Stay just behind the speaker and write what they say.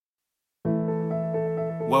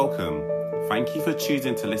Welcome. Thank you for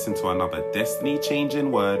choosing to listen to another destiny-changing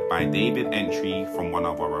word by David Entry from one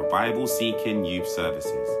of our revival-seeking youth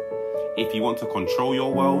services. If you want to control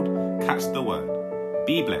your world, catch the word.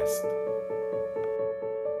 Be blessed.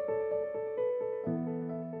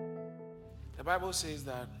 The Bible says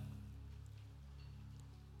that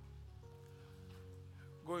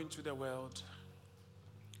go into the world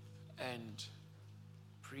and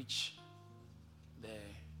preach the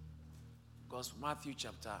gospel. Matthew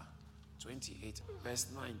chapter 28, verse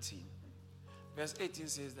 19. Verse 18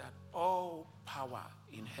 says that all power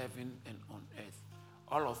in heaven and on earth,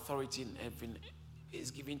 all authority in heaven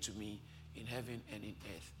is given to me in heaven and in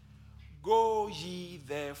earth. Go ye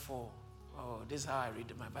therefore. Oh, this is how I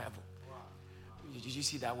read my Bible. Did you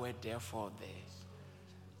see that word therefore there?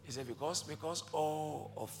 He said, because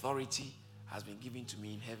all authority has been given to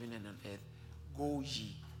me in heaven and on earth, go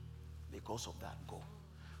ye. Because of that, go.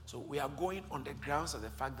 So we are going on the grounds of the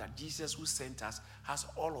fact that Jesus who sent us has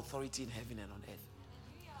all authority in heaven and on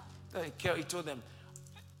earth. He told them,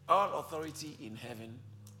 all authority in heaven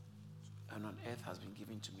and on earth has been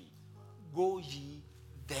given to me. Go ye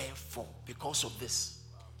therefore, because of this.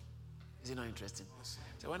 Is it not interesting?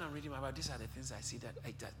 So when I'm reading my Bible, these are the things I see that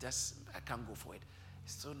I can't go for it.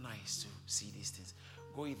 It's so nice to see these things.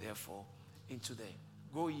 Go ye therefore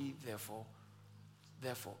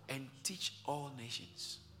and teach all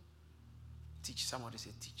nations. Teach. Somebody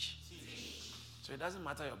say teach. So it doesn't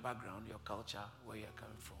matter your background, your culture, where you're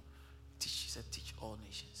coming from. Teach. He said teach all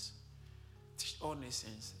nations. Teach all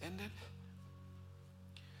nations. And then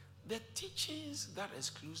the teachings that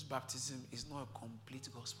excludes baptism is not a complete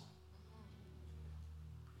gospel.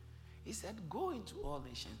 He said go into all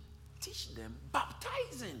nations, teach them,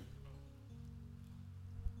 baptizing.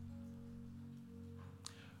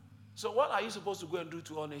 So what are you supposed to go and do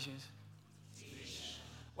to all nations? Teach.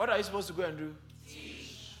 What are you supposed to go and do?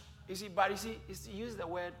 Teach. You see, it's to use the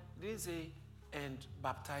word, didn't say, and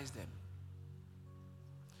baptize them.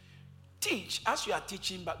 Teach, as you are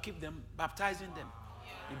teaching, but keep them, baptizing them.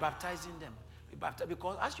 Be baptizing them.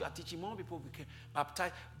 Because as you are teaching, more people become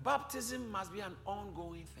baptized. Baptism must be an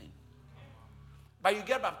ongoing thing. But you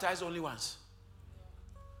get baptized only once.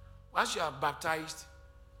 Once you are baptized,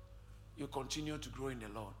 you continue to grow in the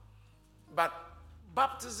Lord. But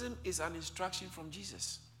baptism is an instruction from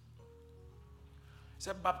Jesus. He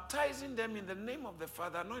said, baptizing them in the name of the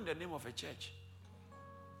Father, not in the name of a church.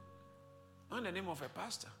 Not in the name of a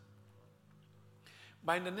pastor.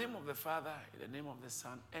 But in the name of the Father, in the name of the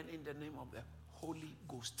Son, and in the name of the Holy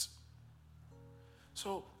Ghost.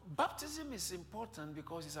 So, baptism is important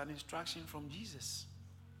because it's an instruction from Jesus.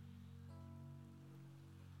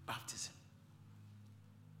 Baptism.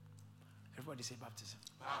 Everybody say baptism.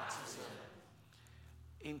 Baptism.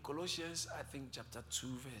 In Colossians, I think chapter 2,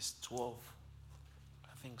 verse 12.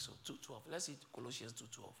 I think so, 2:12. Let's see Colossians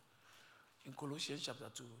 2:12. In Colossians chapter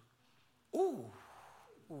 2. Ooh.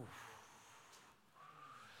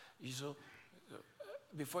 So,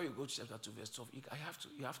 before you go to chapter 2, verse 12,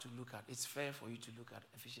 you have to look at, it's fair for you to look at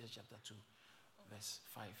Ephesians chapter 2, verse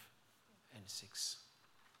 5 and 6.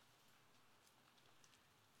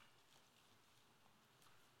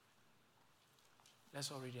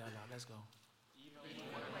 Let's all read it out loud. Let's go. Even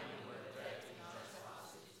when we were dead in our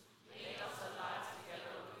trespasses, made us alive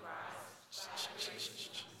together with Christ.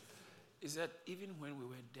 He said, even when we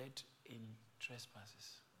were dead in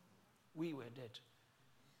trespasses, we were dead.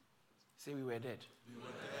 Say we were dead. We were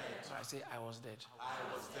dead. So I say I was dead.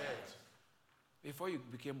 I was dead. Before you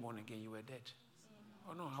became born again, you were dead.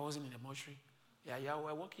 Oh no, I wasn't in the mortuary. Yeah, you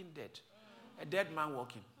were walking dead. A dead man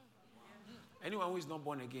walking. Anyone who is not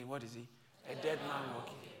born again, what is he? A dead man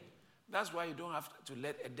walking. That's why you don't have to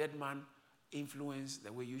let a dead man influence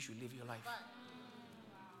the way you should live your life.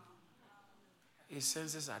 His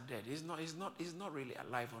senses are dead. He's not really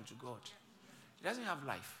alive unto God. He doesn't have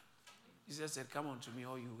life. Jesus said, come unto me,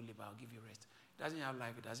 all you who live, I'll give you rest. He doesn't have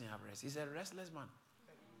life, he doesn't have rest. He's a restless man.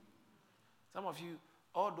 Some of you,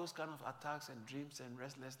 all those kind of attacks and dreams and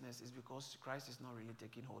restlessness is because Christ is not really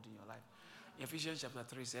taking hold in your life. In Ephesians chapter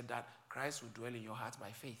 3 said that Christ will dwell in your heart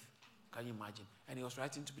by faith. Can you imagine? And he was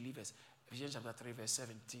writing to believers. Ephesians chapter 3 verse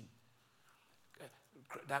 17.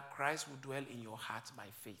 That Christ will dwell in your heart by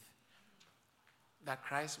faith. That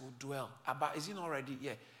Christ will dwell. Is he not already?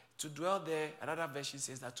 Yeah. To dwell there, another version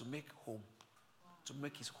says that to make home. To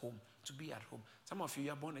make his home. To be at home. Some of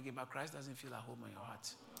you are born again, but Christ doesn't feel at home in your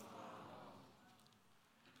heart.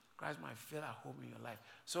 Christ might feel at home in your life.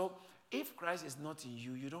 So, if Christ is not in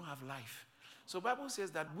you, you don't have life. So, the Bible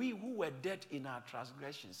says that we who were dead in our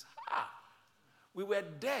transgressions, we were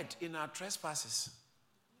dead in our trespasses.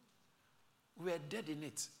 We were dead in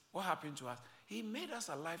it. What happened to us? He made us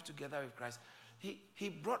alive together with Christ. He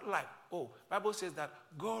brought life. Oh, Bible says that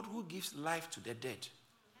God who gives life to the dead.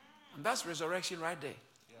 And that's resurrection right there.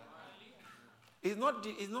 It's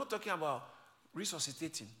not talking about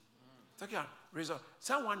resuscitating. Talking about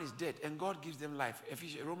someone is dead and God gives them life.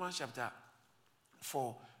 Romans chapter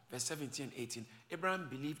 4, verse 17 and 18. Abraham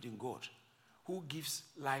believed in God who gives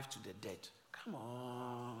life to the dead. Come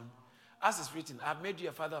on. As is written, I've made you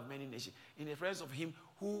a father of many nations in the presence of him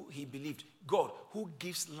who he believed. God who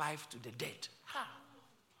gives life to the dead. Ha.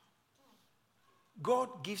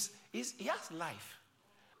 God gives, he has life.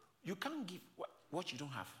 You can't give what you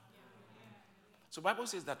don't have. So Bible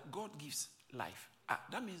says that God gives life.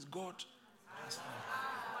 That means God has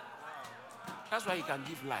life. That's why he can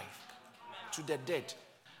give life to the dead.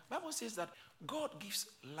 Bible says that God gives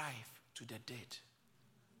life to the dead.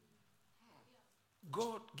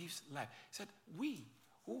 God gives life. He said, we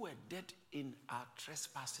who were dead in our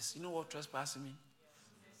trespasses. You know what trespassing means?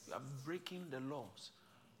 You are breaking the laws,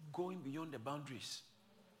 going beyond the boundaries.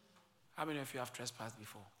 How many of you have trespassed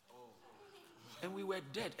before? And we were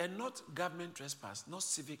dead, and not government trespass, not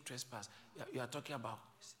civic trespass. You are talking about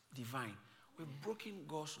divine. We've broken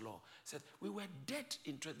God's law. Said we were dead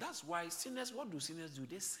in trespass. That's why sinners, what do sinners do?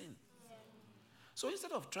 They sin. So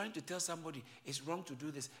instead of trying to tell somebody it's wrong to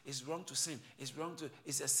do this, it's wrong to sin,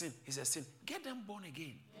 it's a sin, get them born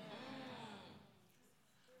again.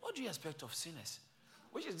 What do you expect of sinners?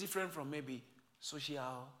 Which is different from maybe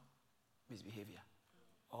social misbehavior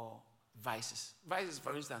or vices. Vices,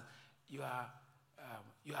 for instance, you are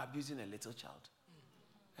abusing a little child.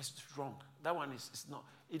 It's wrong. That one is not.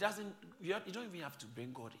 It doesn't. You don't even have to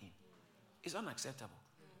bring God in. It's unacceptable.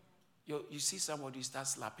 You see somebody start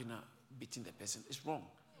slapping her, beating the person. It's wrong,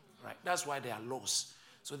 right? That's why there are laws.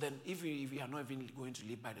 So then, if you are not even going to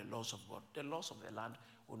live by the laws of God, the laws of the land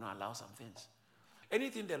will not allow some things.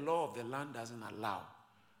 Anything the law of the land doesn't allow,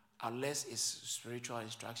 unless it's spiritual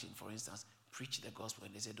instruction, for instance, preach the gospel,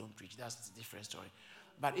 and they say don't preach. That's a different story.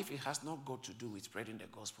 But if it has not got to do with spreading the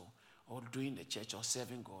gospel or doing the church or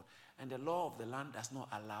serving God, and the law of the land does not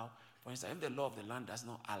allow, for instance, if the law of the land does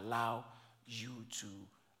not allow you to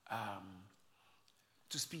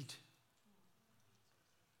speed,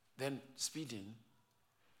 then speeding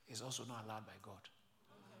is also not allowed by God.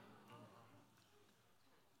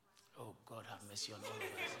 Oh, God have mercy on all of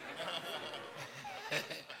us.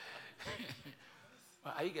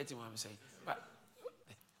 Well, are you getting what I'm saying?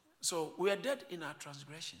 So we are dead in our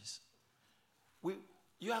transgressions.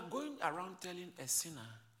 You are going around telling a sinner,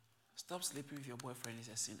 stop sleeping with your boyfriend is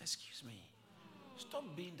a sin. Excuse me. Stop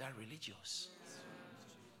being that religious.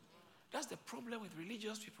 That's the problem with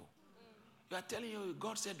religious people. You are telling you,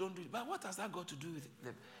 God said don't do it. But what has that got to do with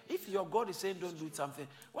them? If your God is saying don't do something,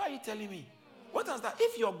 why are you telling me? What has that?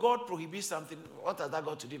 If your God prohibits something, what has that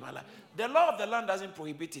got to do with my life? The law of the land doesn't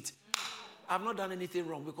prohibit it. I've not done anything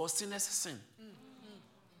wrong because sinners sin.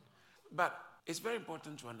 But it's very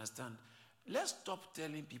important to understand. Let's stop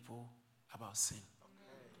telling people about sin.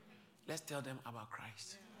 Let's tell them about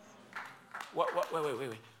Christ. Wait.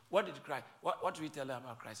 What did Christ? What do we tell them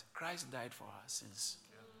about Christ? Christ died for our sins.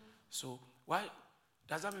 So why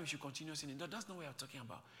does that mean we should continue sinning? No, that's not what we are talking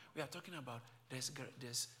about. We are talking about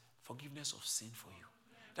there's forgiveness of sin for you.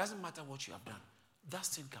 Doesn't matter what you have done. That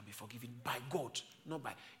sin can be forgiven by God, not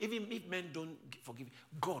by. Even if men don't forgive,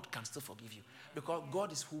 God can still forgive you. Because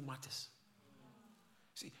God is who matters.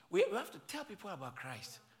 See, we have to tell people about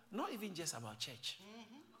Christ. Not even just about church.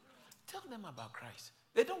 Tell them about Christ.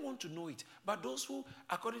 They don't want to know it. But those who,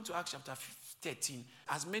 according to Acts chapter 13,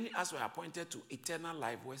 as many as were appointed to eternal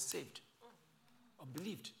life were saved. Or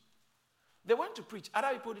believed. They went to preach. Other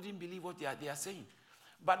people didn't believe what they are saying.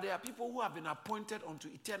 But there are people who have been appointed unto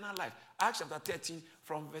eternal life. Acts chapter 13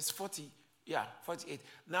 from verse 48.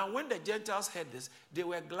 Now when the Gentiles heard this, they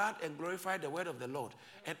were glad and glorified the word of the Lord.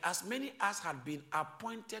 And as many as had been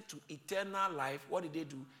appointed to eternal life, what did they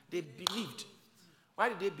do? They believed. Why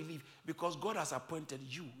did they believe? Because God has appointed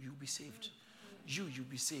you. You'll be saved. You'll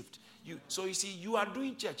be saved. So you see, you are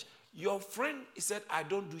doing church. Your friend said, I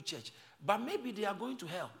don't do church. But maybe they are going to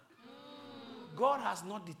hell. God has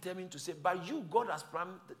not determined to save, but God has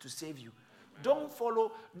promised to save you. Don't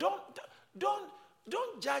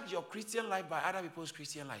judge your Christian life by other people's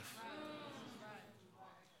Christian life.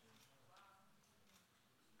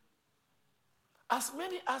 As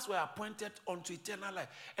many as were appointed unto eternal life.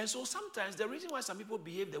 And so sometimes the reason why some people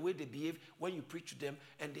behave the way they behave when you preach to them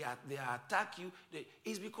and they attack you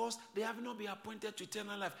is because they have not been appointed to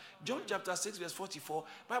eternal life. John chapter 6 verse 44,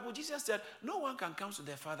 Bible, Jesus said, no one can come to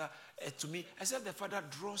the Father, to me, except the Father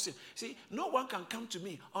draws him. See, no one can come to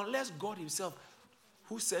me unless God himself,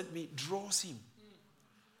 who sent me, draws him.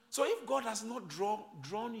 So if God has not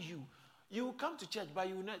drawn you, you will come to church, but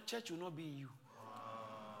church will not be you.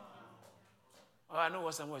 Oh, I know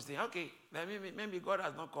what someone was saying. Okay, maybe God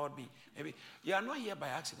has not called me. Maybe you are not here by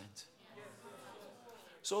accident.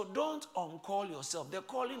 So don't uncall yourself. The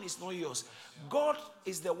calling is not yours. God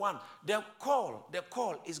is the one. The call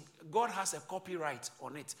is, God has a copyright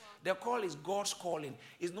on it. The call is God's calling.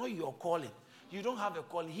 It's not your calling. You don't have a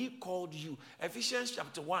calling. He called you. Ephesians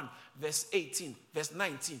chapter 1, verse 18, verse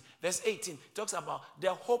 19, verse 18 talks about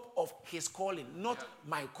the hope of his calling, not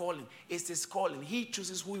my calling. It's his calling. He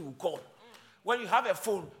chooses who he will call. When you have a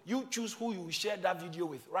phone, you choose who you will share that video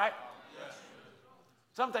with, right? Yes.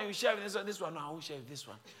 Sometimes you share with this one. No, I won't share with this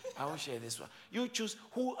one. I won't share this one. You choose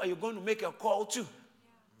who are you going to make a call to.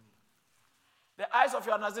 The eyes of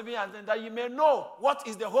your understanding, that you may know what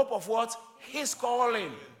is the hope of what? His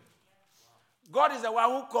calling. God is the one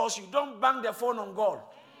who calls you. Don't bang the phone on God.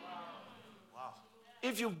 Wow.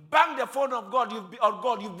 If you bang the phone of God,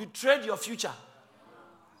 you've betrayed your future.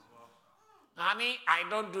 Honey, I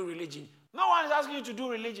don't do religion. No one is asking you to do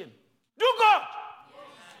religion. Do God.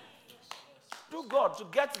 Do God to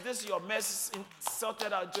get this your mess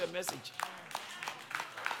sorted out into a message.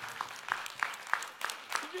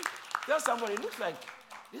 Tell somebody, it looks like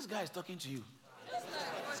this guy is talking to you.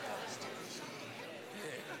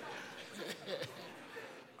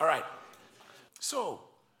 All right. So,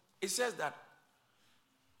 it says that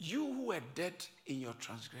you who were dead in your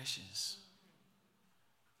transgressions,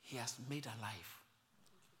 he has made alive.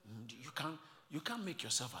 You can't make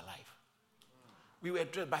yourself alive. We were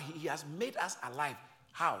dead, but he has made us alive.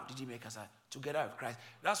 How did he make us alive? Together with Christ.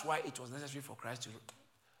 That's why it was necessary for Christ to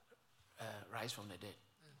rise from the dead.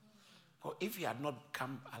 Because if he had not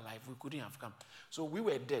come alive, we couldn't have come. So we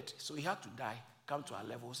were dead. So he had to die, come to our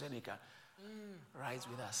level, so he can rise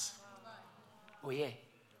with us. Oh yeah.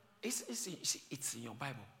 It's in your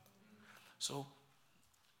Bible. So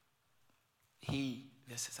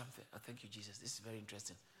there's something. Thank you, Jesus. This is very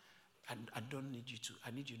interesting. And I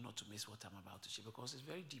need you not to miss what I'm about to share, because it's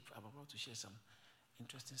very deep. I'm about to share some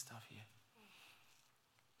interesting stuff here.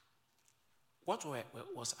 What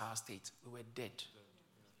was our state? We were dead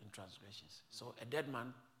in transgressions. So a dead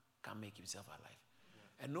man can make himself alive.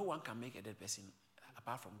 And no one can make a dead person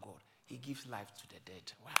apart from God. He gives life to the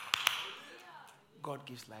dead. Wow. God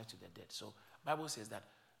gives life to the dead. So Bible says that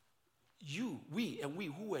we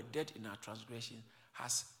who were dead in our transgression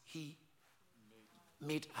has he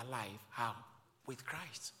made alive. How? With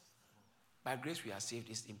Christ. By grace we are saved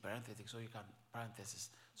is in parenthesis, so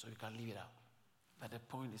you can leave it out. But the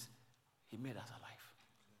point is, he made us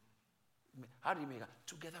alive. How did he make us?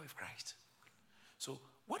 Together with Christ. So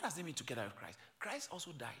what does it mean together with Christ? Christ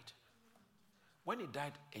also died. When he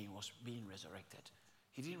died and he was being resurrected,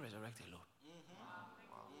 he didn't resurrect alone.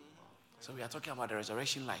 So we are talking about the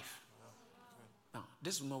resurrection life. Now,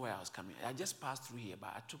 this is not where I was coming. I just passed through here, but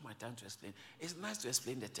I took my time to explain. It's nice to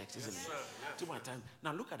explain the text, isn't it? Took my time.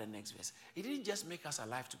 Now look at the next verse. He didn't just make us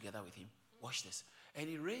alive together with him. Watch this. And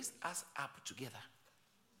he raised us up together.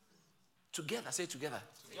 Together, say together.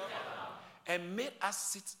 Together. And made us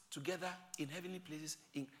sit together in heavenly places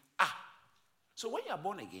So when you are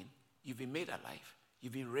born again, you've been made alive.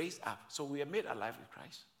 You've been raised up. So we are made alive with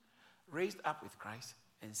Christ, raised up with Christ,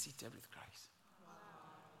 and seated with Christ.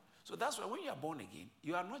 So that's why when you are born again,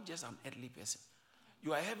 you are not just an earthly person.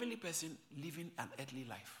 You are a heavenly person living an earthly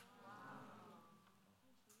life.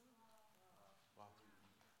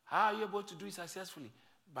 How are you able to do it successfully?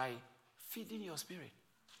 By feeding your spirit,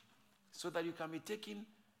 so that you can be taking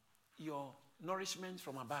your nourishment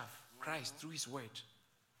from above, Christ, through his word.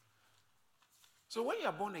 So when you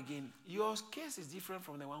are born again, your case is different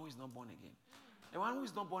from the one who is not born again. The one who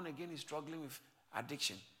is not born again is struggling with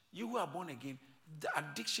addiction. You who are born again, the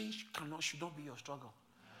addiction should not be your struggle,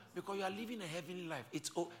 because you are living a heavenly life.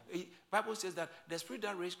 Bible says that the Spirit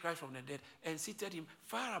that raised Christ from the dead and seated him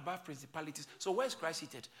far above principalities. So where is Christ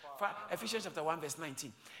seated? Ephesians chapter 1 verse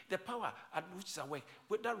 19. The power at which is awake,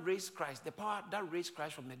 that raised Christ, the power that raised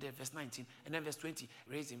Christ from the dead, verse 19, and then verse 20,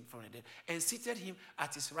 raised him from the dead and seated him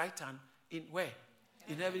at his right hand in where?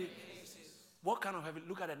 In heaven. What kind of heaven?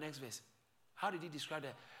 Look at the next verse. How did he describe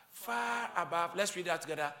that? Far above. Let's read that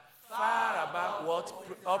together. Far above what?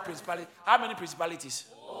 All principalities. How many principalities?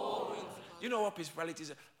 You know what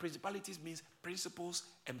principalities are? Principalities means principles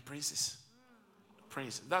and princes.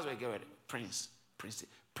 Prince. That's where you get it. Prince.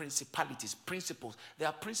 Principalities. Principles. There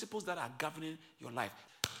are principles that are governing your life.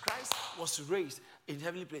 Christ was raised in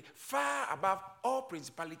heavenly place, far above all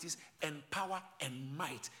principalities and power and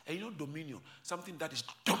might. And you know, dominion. Something that is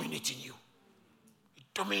dominating you.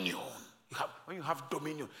 Dominion. When you have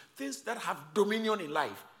dominion, things that have dominion in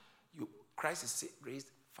life, Christ is raised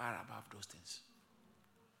far above those things.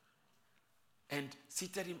 And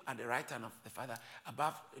seated him at the right hand of the Father,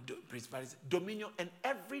 above principalities, dominion, and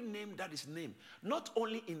every name that is named, not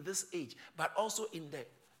only in this age, but also in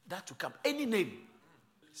that to come. Any name.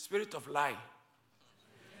 Spirit of lie.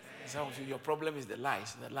 Some of you, your problem is the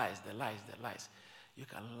lies. You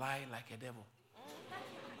can lie like a devil.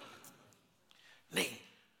 Name.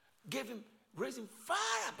 Raised him far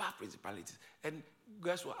above principalities. And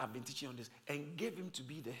guess what? I've been teaching on this. And gave him to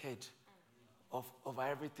be the head of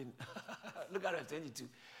everything. Look at verse 22.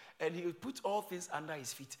 And he put all things under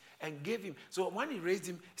his feet and gave him. So when he raised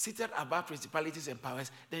him, seated above principalities and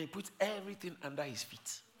powers, then he put everything under his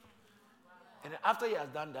feet. And after he has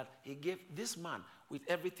done that, he gave this man with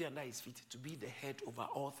everything under his feet to be the head over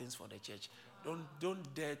all things for the church.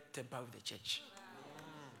 Don't dare tamper with the church.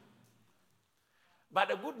 But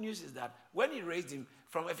the good news is that when he raised him,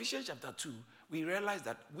 from Ephesians chapter 2, we realized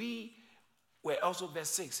that we were also, verse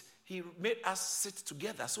 6, he made us sit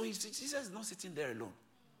together. So Jesus is not sitting there alone.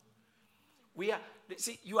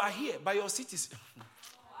 You are here, but your seat is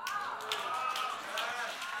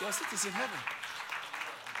your seat is in heaven.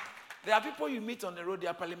 There are people you meet on the road, they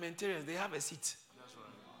are parliamentarians, they have a seat.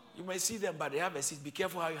 You may see them, but they have a seat. Be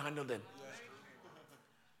careful how you handle them.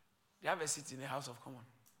 They have a seat in the House of Commons.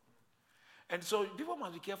 And so people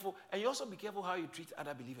must be careful, and you also be careful how you treat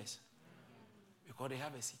other believers, because they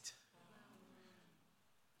have a seat.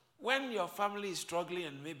 When your family is struggling,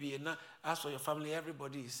 and maybe as for your family,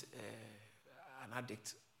 everybody is an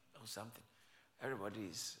addict or something. Everybody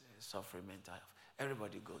is suffering mental health.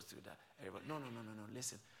 Everybody goes through that. No.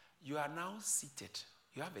 Listen, you are now seated.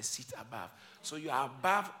 You have a seat above. So you are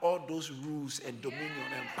above all those rules and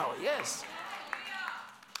dominion and power. Yes.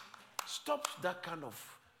 Stop that kind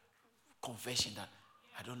of confession that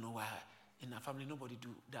I don't know why in our family nobody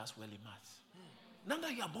does well in maths. Now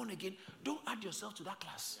that you are born again, don't add yourself to that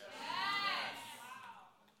class.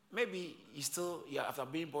 Maybe after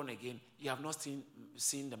being born again, you have not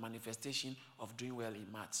seen the manifestation of doing well in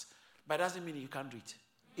maths. But it doesn't mean you can't do it.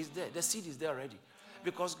 It's there. The seed is there already.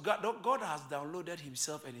 Because God has downloaded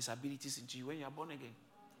himself and his abilities into you when you are born again.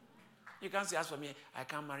 You can't say, as for me, I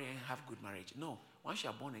can't marry and have good marriage. No. Once you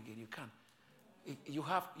are born again, you can. You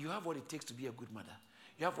have what it takes to be a good mother.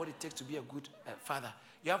 You have what it takes to be a good father.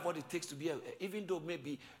 You have what it takes to be even though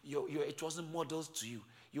maybe it wasn't modeled to you.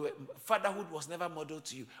 Fatherhood was never modeled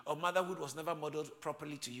to you, or motherhood was never modeled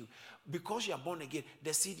properly to you. Because you are born again,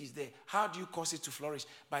 the seed is there. How do you cause it to flourish?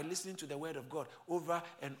 By listening to the word of God over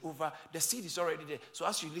and over. The seed is already there. So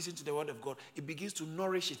as you listen to the word of God, it begins to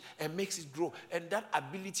nourish it and makes it grow. And that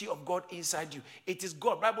ability of God inside you, it is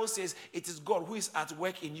God. Bible says it is God who is at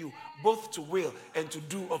work in you, both to will and to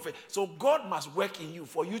do of it. So God must work in you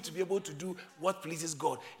for you to be able to do what pleases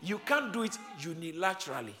God. You can't do it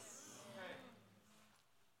unilaterally.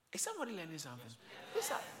 Is somebody learning something?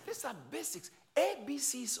 These are basics,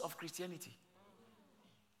 ABCs of Christianity.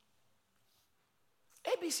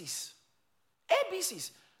 ABCs.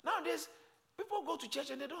 Nowadays, people go to church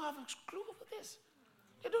and they don't have a clue of this.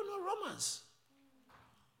 They don't know Romans.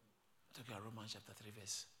 I'm talking about Romans chapter 3,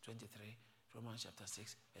 verse 23. Romans chapter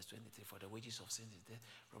 6, verse 23. For the wages of sin is death.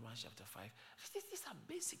 Romans chapter 5. These are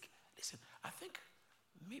basic. Listen, I think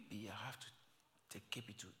maybe I have to keep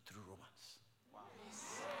it through Romans.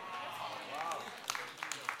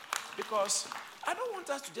 Because I don't want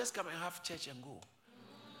us to just come and have church and go.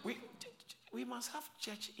 We must have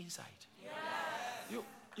church inside. Yes.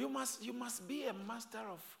 You must be a master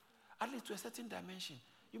of, at least to a certain dimension.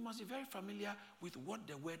 You must be very familiar with what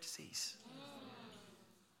the word says.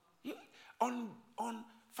 On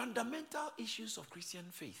fundamental issues of Christian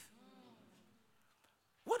faith.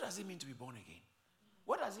 What does it mean to be born again?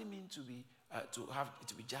 What does it mean to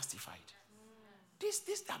be justified?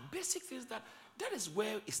 These are basic things that is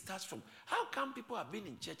where it starts from. How come people have been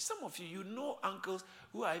in church? Some of you know uncles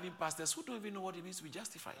who are even pastors who don't even know what it means to be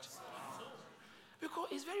justified. Because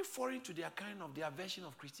it's very foreign to their version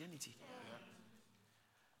of Christianity.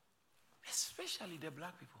 Especially the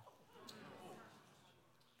black people.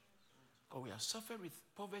 Because we have suffered with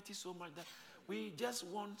poverty so much that we just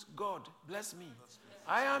want God, bless me.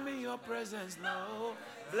 I am in your presence now.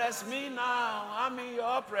 Bless me now. I'm in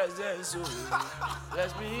your presence. Oh,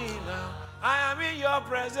 bless me now. I am in your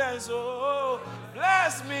presence. Oh,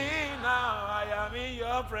 bless me now. I am in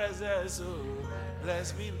your presence. Oh,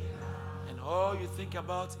 bless me. And all you think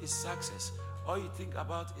about is success. All you think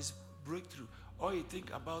about is breakthrough. All you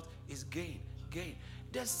think about is gain.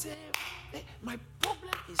 The same. My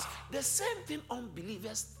problem is the same thing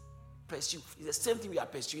unbelievers pursue. It's the same thing we are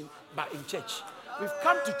pursuing, but in church. We've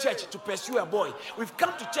come to church to pursue a boy. We've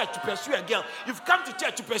come to church to pursue a girl. You've come to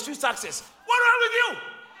church to pursue success. What's wrong with you?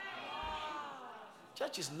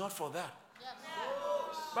 Church is not for that.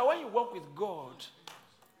 But when you walk with God,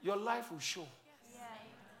 your life will show.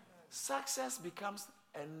 Success becomes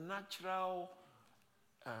a natural,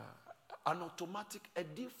 an automatic, a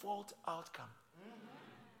default outcome.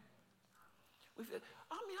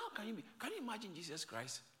 How can you be? Can you imagine Jesus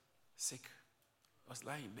Christ sick? Was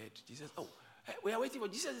lying in bed. Jesus, hey, we are waiting for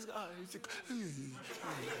Jesus. He's sick.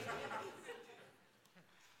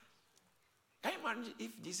 Can you imagine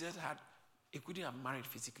if Jesus he couldn't have married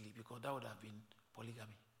physically, because that would have been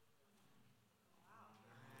polygamy.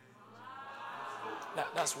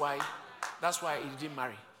 That's why he didn't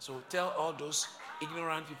marry. So tell all those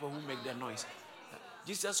ignorant people who make their noise.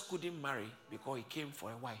 Jesus couldn't marry because he came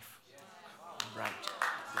for a wife. Right.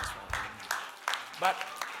 That's why.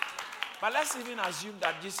 But let's even assume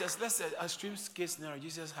that Jesus, let's say extreme case scenario,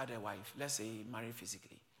 Jesus had a wife. Let's say he married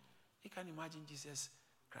physically. You can imagine Jesus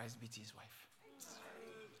Christ beating his wife.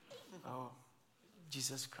 Or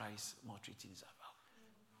Jesus Christ maltreating his wife.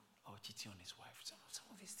 Or cheating on his wife. Some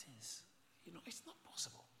of these things, it's not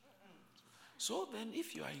possible. So then,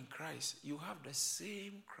 if you are in Christ, you have the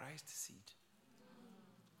same Christ seed.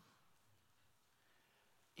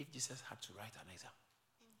 If Jesus had to write an exam,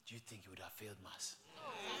 do you think he would have failed maths?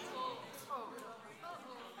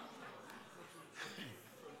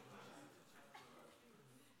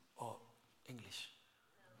 Or English?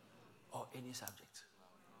 Or any subject?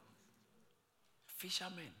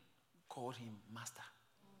 Fishermen called him master.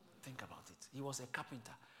 Think about it. He was a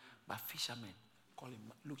carpenter, but fishermen call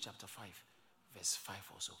him, Luke chapter 5, verse 5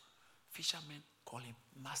 or so. Fishermen call him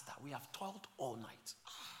master. We have toiled all night.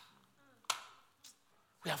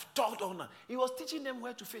 We have toiled all night. He was teaching them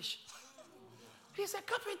where to fish. He's a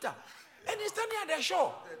carpenter. And he's standing at the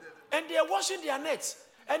shore. And they are washing their nets.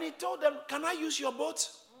 And he told them, can I use your boat?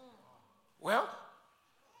 Well,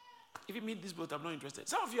 if you meet this boat, I'm not interested.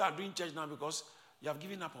 Some of you are doing church now because you have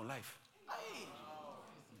given up on life.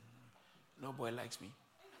 No boy likes me.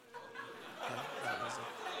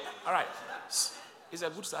 All right. It's a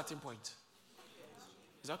good starting point.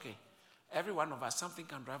 It's okay. Every one of us, something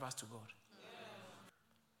can drive us to God.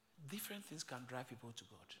 Different things can drive people to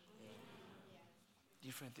God.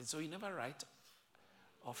 Different things. So you never write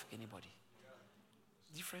off anybody.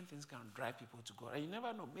 Different things can drive people to God. And you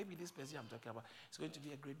never know. Maybe this person I'm talking about is going to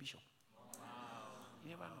be a great bishop.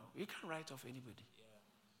 You never know. You can't write off anybody.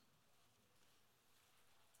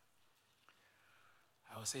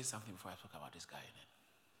 I was saying something before I talk about this guy.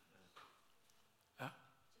 Huh?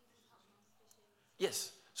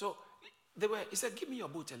 Yes. So he said, give me your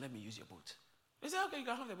boat and let me use your boat. He said, okay, you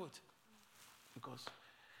can have the boat. Because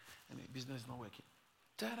business is not working.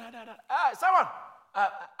 Hey, someone!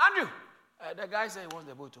 Andrew! The guy said he wants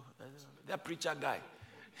the boat. That preacher guy.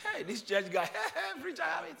 Hey, this church guy. Hey, preacher,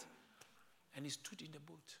 have it. And he stood in the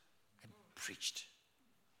boat and preached.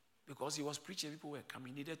 Because he was preaching, people were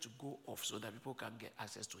coming. He needed to go off so that people can get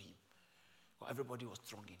access to him. Well, everybody was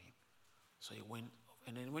thronging him. So he went,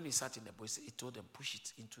 and then when he sat in the boat, he told them, push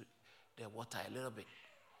it into the water a little bit.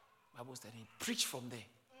 Bible said he preached from there.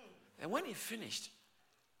 And when he finished,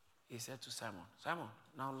 he said to Simon, Simon,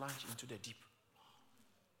 now launch into the deep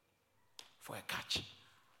for a catch.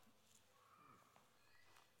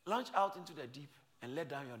 Launch out into the deep and let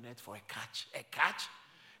down your net for a catch. A catch?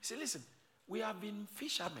 He said, listen, we have been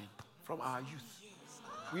fishermen from our youth.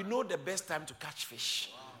 We know the best time to catch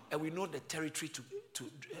fish. And we know the territory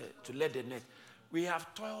to let the net. We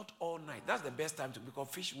have toiled all night. That's the best time because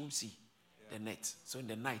fish won't see the net. So in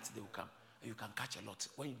the night they will come. And you can catch a lot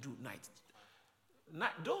when you do night.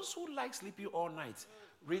 Those who like sleeping all night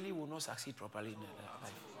really will not succeed properly in their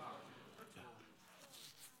life. Yeah.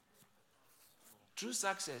 True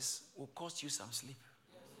success will cost you some sleep.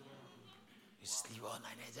 You sleep all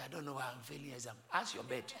night. I don't know why I'm failing exam. Ask your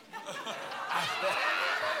bed.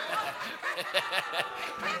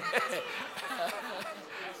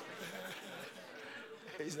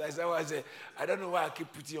 It's like someone said, I don't know why I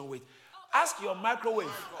keep putting on weight. Ask your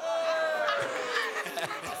microwave.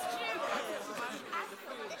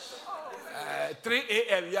 3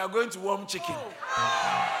 a.m. you are going to warm chicken.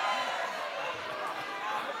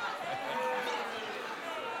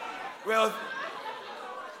 Well,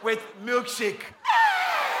 with milkshake.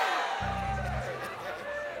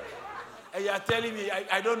 And you are telling me,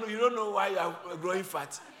 you don't know why you are growing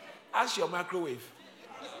fat. Ask your microwave.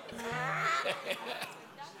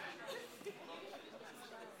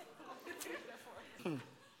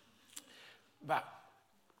 But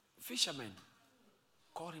fishermen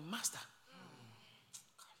called him master.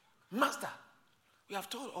 Master, we have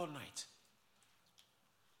toiled all night.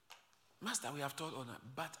 Master, we have toiled all night,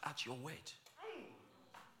 but at your word.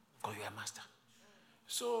 Because you are master.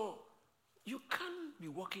 So You can't be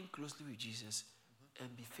walking closely with Jesus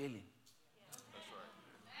and be failing.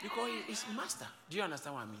 Because he is master. Do you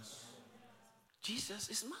understand what I mean? Jesus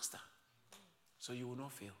is master. So you will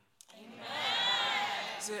not fail. Amen.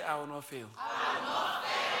 Say, I will not fail. I will not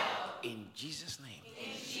fail. In Jesus' name.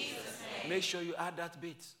 In Jesus' name. Make sure you add that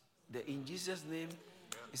bit. The in Jesus' name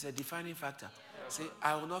is a defining factor. Say,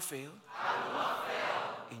 I will not fail. I will not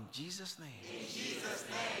fail. In Jesus' name. In Jesus'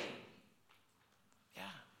 name. Yeah.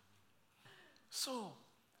 So,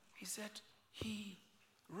 he said, he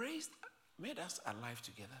made us alive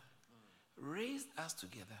together, raised us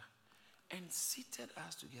together, and seated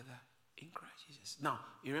us together in Christ Jesus. Now,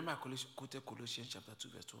 you remember I quoted Colossians chapter 2,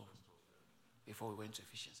 verse 12, before we went to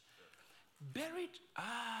Ephesians. Buried,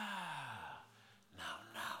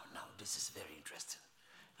 now, this is very interesting.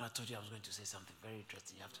 Now, I told you I was going to say something very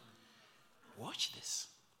interesting. You have to watch this.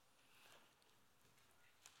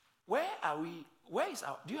 Where are we?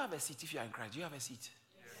 Do you have a seat if you are in Christ? Do you have a seat?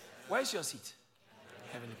 Yes. Where is your seat?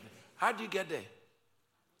 Yes. Heavenly place. How do you get there?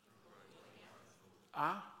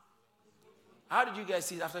 How did you get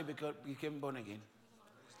seat after you became born again?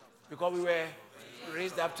 Because we were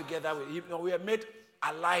raised up together with him. No, we were made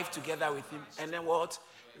alive together with him. And then what?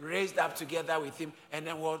 Raised up together with him. And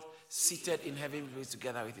then what? Seated in heavenly place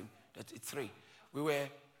together with him. That's 3. We were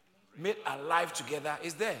made alive together.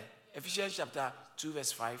 It's there. Ephesians chapter 2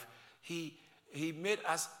 verse 5. He made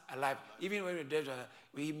us alive. Even when we were dead,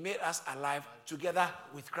 he made us alive together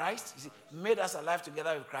with Christ. You see, made us alive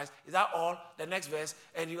together with Christ. Is that all? The next verse.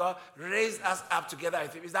 And he raised us up together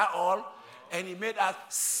with him. Is that all? And he made us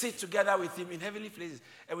sit together with him in heavenly places.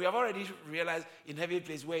 And we have already realized in heavenly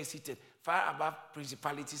places where he's seated, far above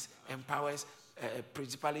principalities and powers,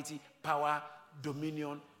 principality, power,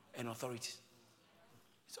 dominion, and authority.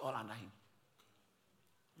 It's all under him.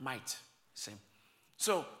 Might, same.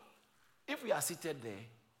 So, if we are seated there,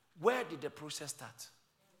 where did the process start?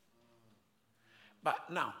 But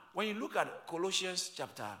now, when you look at Colossians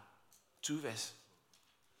chapter 2, verse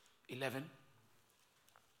 11,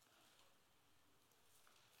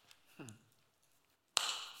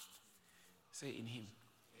 say in him.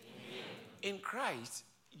 In Christ,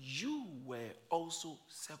 you were also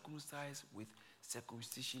circumcised with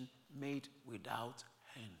circumcision made without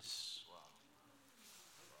hands.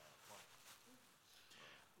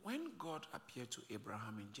 When God appeared to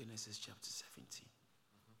Abraham in Genesis chapter 17,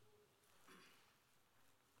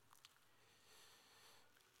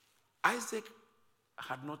 Isaac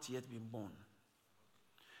had not yet been born.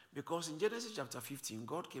 Because in Genesis chapter 15,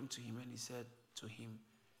 God came to him and he said to him,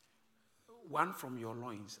 one from your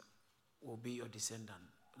loins will be your descendant.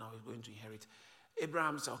 Now he's going to inherit.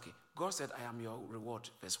 Abraham said, okay. God said, I am your reward,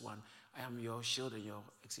 verse 1. I am your shield and your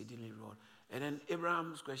exceedingly reward. And then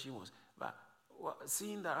Abraham's question was, but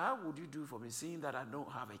seeing that, how would you do for me, seeing that I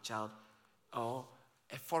don't have a child or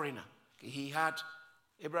a foreigner?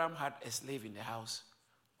 Abraham had a slave in the house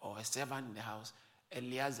or a servant in the house,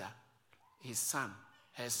 Eliezer, her son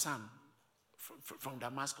from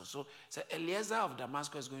Damascus. So Eliezer of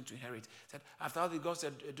Damascus is going to inherit. Said, after all, God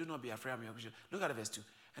said, do not be afraid of your vision. Look at verse 2.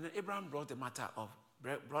 And then Abraham brought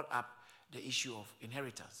up the issue of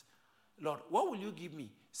inheritance. Lord, what will you give me,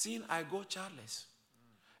 seeing I go childless?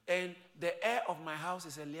 And the heir of my house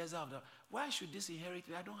is Eliezer of Damascus. Why should this inherit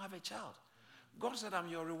me? I don't have a child. God said, I'm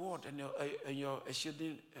your reward and your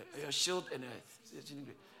shield and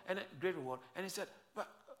a great reward. And he said, but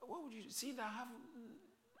what would you see that I have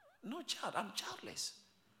no child? I'm childless.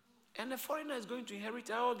 And the foreigner is going to inherit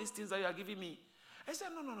all these things that you are giving me. I said,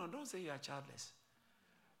 no, don't say you are childless.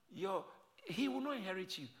 He will not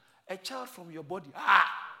inherit you. A child from your body.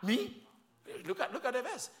 Me? Look at the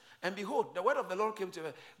verse. And behold, the word of the Lord came to me.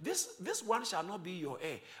 This one shall not be your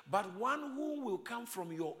heir, but one who will come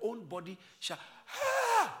from your own body shall.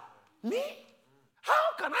 Me? How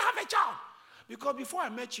can I have a child? Because before I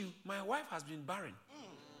met you, my wife has been barren.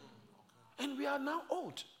 And we are now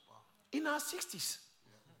old. In our 60s.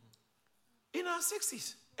 In our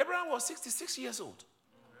 60s. Abraham was 66 years old.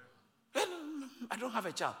 And I don't have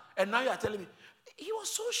a child. And now you are telling me. He was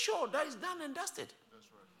so sure that it's done and dusted. That's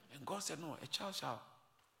right. And God said, no, a child shall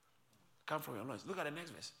come from your loins. Look at the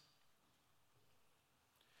next verse.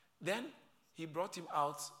 Then he brought him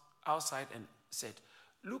outside and said,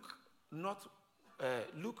 look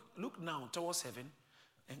now towards heaven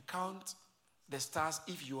and count the stars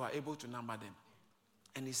if you are able to number them.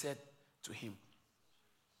 And he said to him,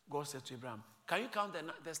 God said to Abraham, can you count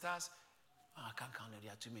the stars? Oh, I can't count them.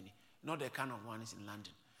 There are too many. Not the kind of one is in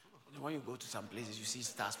London. When you go to some places, you see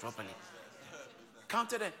stars properly.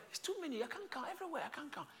 Counted them. It's too many. I can't count everywhere. I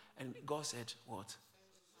can't count. And God said, what?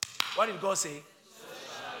 What did God say?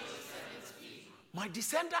 My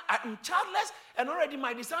descendants are childless, and already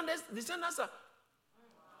my descendants are.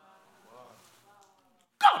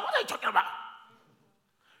 God, what are you talking about?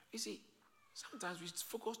 You see, sometimes we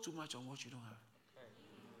focus too much on what you don't have.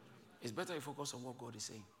 It's better you focus on what God is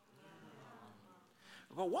saying.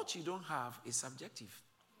 But what you don't have is subjective.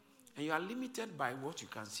 And you are limited by what you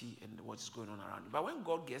can see and what is going on around you. But when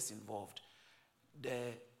God gets involved,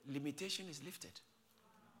 the limitation is lifted.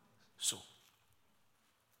 So,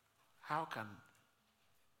 how can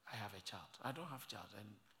I have a child? I don't have a child. And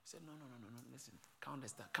he said, no, listen, count the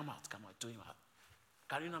stars. Come out, do him out.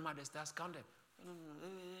 Can you number the stars? Count them.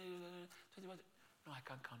 No, I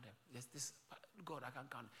can't count them. There's this, God, I can't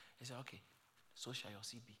count them. He said, okay, so shall your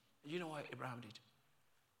seed be. You know what Abraham did?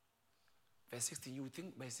 Verse 16, you would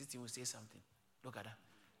think verse 16 will say something. Look at that.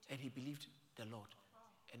 And he believed the Lord.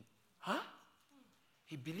 And,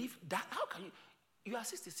 he believed that. How can you are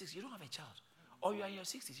 66, you don't have a child. Or you are in your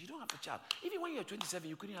 60s, you don't have a child. Even when you're 27,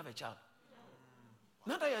 you couldn't have a child.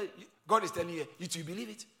 Now that God is telling you, you believe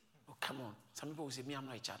it? Oh, come on. Some people will say, me, I'm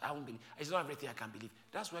not a child. I won't believe. It's not everything I can believe.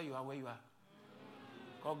 That's where you are,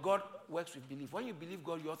 Because God works with belief. When you believe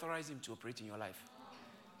God, you authorize him to operate in your life.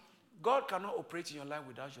 God cannot operate in your life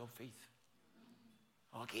without your faith.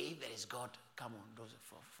 Okay, if there is God, come on,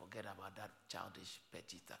 forget about that childish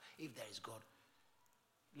petty stuff. If there is God,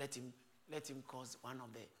 let him cause one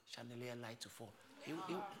of the chandelier light to fall. He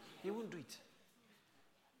won't do it.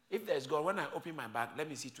 If there is God, when I open my bag, let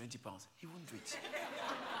me see 20 pounds. He won't do it.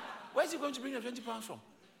 Where is he going to bring the 20 pounds from?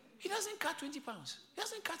 He doesn't cut 20 pounds. He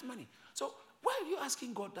doesn't cut money. So why are you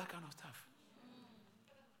asking God that kind of stuff?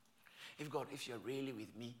 If you're really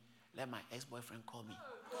with me, let my ex-boyfriend call me.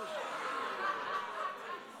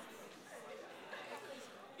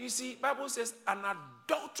 You see, Bible says an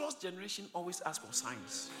adulterous generation always asks for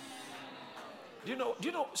signs. Do you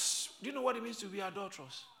know what it means to be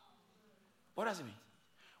adulterous? What does it mean?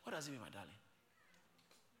 What does it mean, my darling?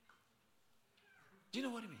 Do you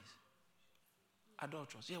know what it means?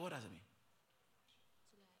 Adulterous. Yeah, what does it mean?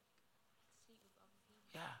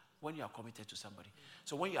 Yeah, when you are committed to somebody.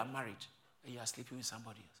 So when you are married and you are sleeping with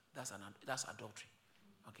somebody else, that's adultery.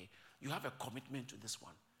 Okay, you have a commitment to this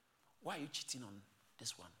one. Why are you cheating on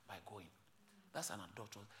this one by going? That's an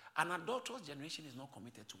adulterous. An adulterous generation is not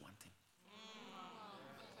committed to one thing.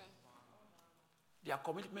 Their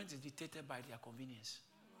commitment is dictated by their convenience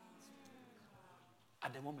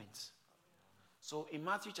at the moment. So in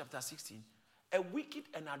Matthew chapter 16, a wicked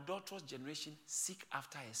and adulterous generation seek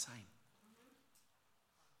after a sign.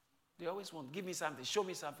 They always want, give me something, show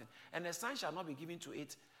me something. And a sign shall not be given to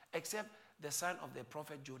it except the sign of the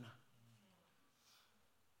prophet Jonah.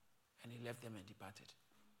 And he left them and departed.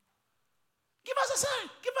 Give us a sign.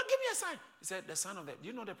 Give me a sign. He said, the sign of the... Do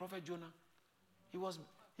you know the prophet Jonah? He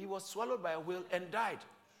was swallowed by a whale and died.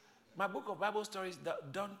 My book of Bible stories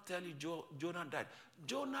don't tell you Jonah died.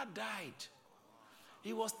 Jonah died.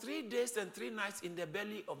 He was 3 days and 3 nights in the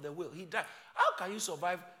belly of the whale. He died. How can you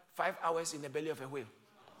survive 5 hours in the belly of a whale?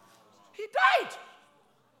 He died.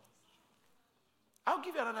 I'll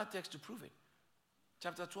give you another text to prove it.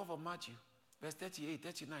 Chapter 12 of Matthew, verse 38,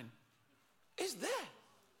 39. It's there.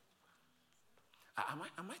 Am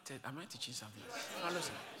I teaching something? No,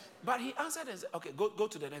 listen. But he answered and said, okay, go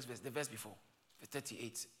to the next verse, the verse before,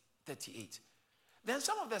 38. Then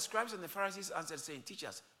some of the scribes and the Pharisees answered, saying,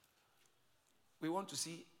 teachers, we want to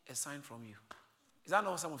see a sign from you. Is that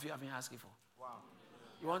not what some of you have been asking for? Wow.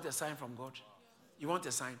 You want a sign from God? You want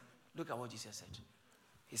a sign? Look at what Jesus said.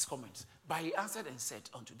 His comments. But he answered and said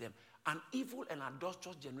unto them, an evil and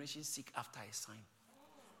adulterous generation seek after a sign.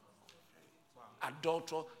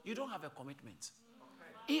 Adulterer, you don't have a commitment.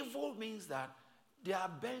 Evil means that they are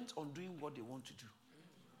bent on doing what they want to do.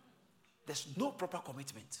 There's no proper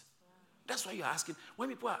commitment. That's why you're asking, when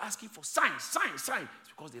people are asking for signs, it's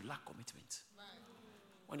because they lack commitment.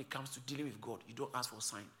 When it comes to dealing with God, you don't ask for a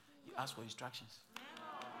sign, you ask for instructions.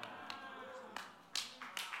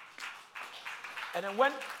 And then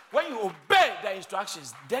when you obey the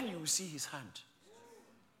instructions, then you will see his hand.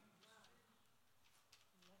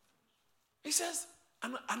 He says,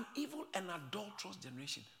 an evil and adulterous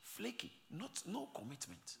generation, flaky, no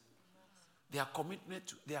commitment. They are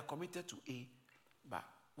committed to A, but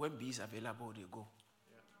when B is available, they go.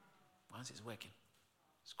 Once it's working,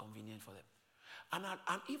 it's convenient for them. And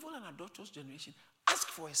an evil and adulterous generation ask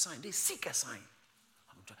for a sign. They seek a sign.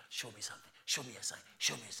 Show me something. Show me a sign.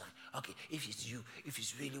 Show me a sign. Okay, if it's you, if you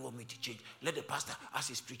really want me to change, let the pastor, as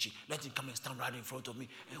he's preaching, let him come and stand right in front of me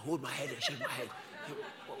and hold my head and shake my head.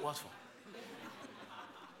 What for?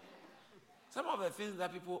 Some of the things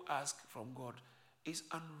that people ask from God is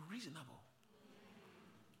unreasonable.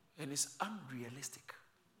 And it's unrealistic.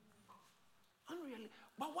 Unrealistic.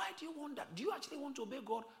 But why do you want that? Do you actually want to obey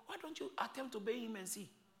God? Why don't you attempt to obey him and see?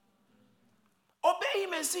 Obey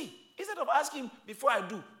him and see. Instead of asking him, before I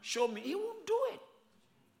do, show me. He won't do it.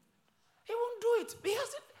 He won't do it.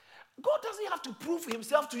 Because God doesn't have to prove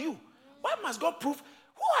himself to you. Why must God prove?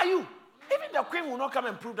 Who are you? Even the queen will not come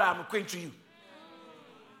and prove that I'm a queen to you.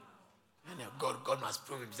 And God must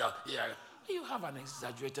prove himself. Yeah. You have an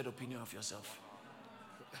exaggerated opinion of yourself.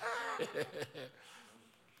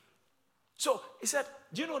 So he said,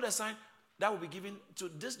 do you know the sign that will be given to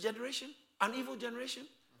this generation? An evil generation?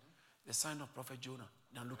 The sign of Prophet Jonah.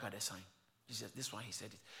 Now look at the sign. Jesus, this one he said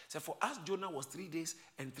it. He said, for as Jonah was 3 days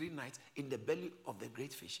and 3 nights in the belly of the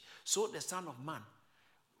great fish, so the Son of Man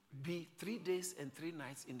be 3 days and 3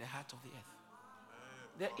 nights in the heart of the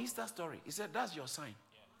earth. The Easter story. He said, that's your sign.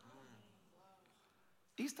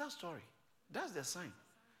 Easter story. That's the sign.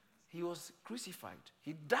 He was crucified.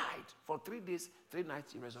 He died for 3 days, 3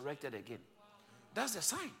 nights. He resurrected again. That's the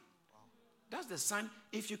sign. That's the sign.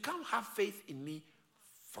 If you can't have faith in me,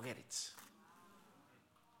 forget it.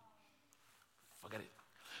 Forget it.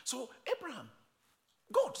 So Abraham,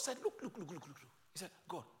 God said, look. He said,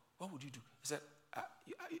 God, what would you do? He said,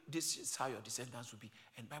 this is how your descendants will be.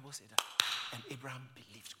 And the Bible said that. And Abraham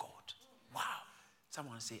believed God. Wow.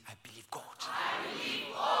 Someone say, I believe God. I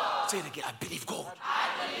believe God. Say it again, I believe God. I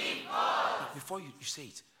believe God. But before you say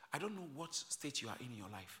it, I don't know what state you are in your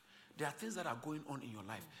life. There are things that are going on in your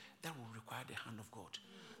life that will require the hand of God.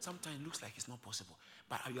 Sometimes it looks like it's not possible.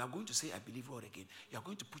 But you are going to say, I believe God again. You are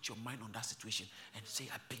going to put your mind on that situation and say,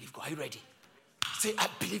 I believe God. Are you ready? Say, I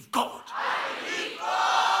believe God. I believe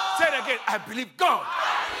God. Say it again, I believe God.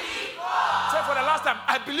 I believe God. Say it for the last time,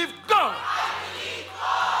 I believe God. I believe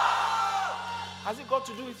God. Has it got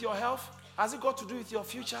to do with your health? Has it got to do with your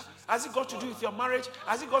future? Has it got to do with your marriage?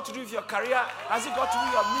 Has it got to do with your career? Has it got to do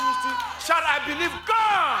with your ministry? Shout, I believe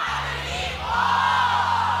God. I believe God.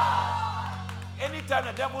 Anytime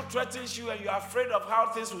the devil threatens you and you are afraid of how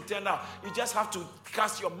things will turn out, you just have to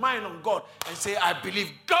cast your mind on God and say, I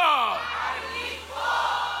believe God. I believe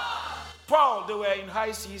God. Paul, they were in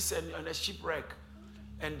high seas and on a shipwreck,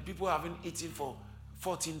 and people haven't eaten for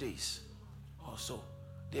 14 days or so.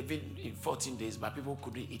 They've been in 14 days, but people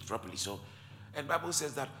couldn't eat properly. So, and the Bible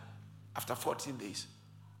says that after 14 days,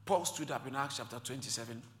 Paul stood up in Acts chapter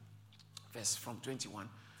 27, verse from 21,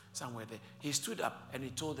 somewhere there. He stood up and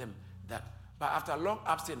he told them that, but after long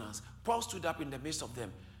abstinence, Paul stood up in the midst of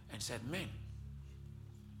them and said, men,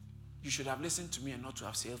 you should have listened to me and not to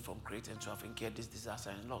have sailed from Crete and to have incurred this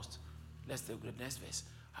disaster and lost. Let's take the next verse.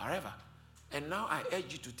 However, and now I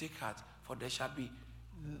urge you to take heart, for there shall be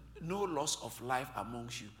no loss of life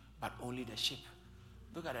amongst you, but only the ship.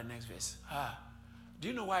 Look at the next verse. Do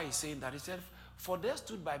you know why he's saying that? He said, for there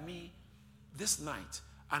stood by me this night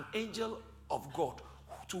an angel of God,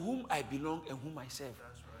 to whom I belong and whom I serve.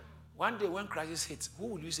 That's right. One day when crisis hits, who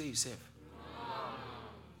will you say you serve?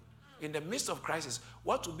 In the midst of crisis,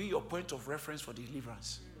 what will be your point of reference for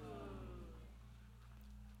deliverance?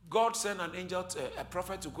 God sent an angel, a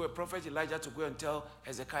prophet Elijah to go and tell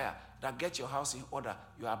Hezekiah that get your house in order.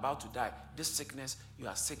 You are about to die. This sickness, you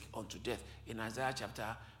are sick unto death. In Isaiah chapter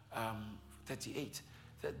 38,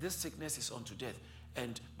 this sickness is unto death.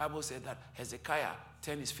 And Bible said that Hezekiah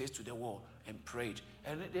turned his face to the wall and prayed.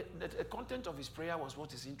 And the content of his prayer was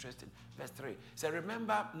what is interesting. Verse 3. He said,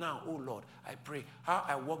 remember now, O Lord, I pray, how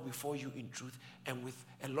I walk before you in truth and with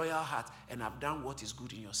a loyal heart, and have done what is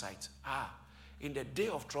good in your sight. In the day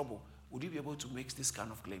of trouble, would you be able to make this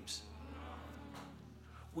kind of claims?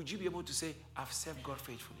 Would you be able to say, I've served God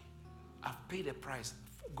faithfully. I've paid a price.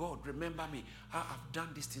 God, remember me. I've done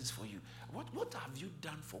these things for you. What have you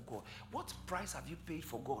done for God? What price have you paid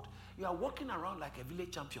for God? You are walking around like a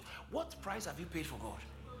village champion. What price have you paid for God?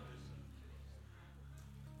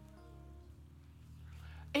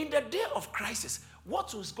 In the day of crisis,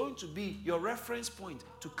 what was going to be your reference point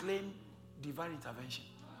to claim divine intervention?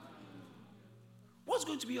 What's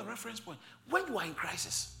going to be your reference point? When you are in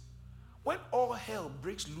crisis, when all hell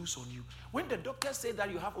breaks loose on you, when the doctors say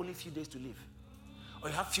that you have only a few days to live, or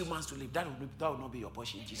you have a few months to live, that will not be your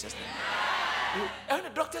portion in Jesus' name. And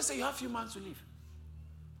the doctors say you have a few months to live.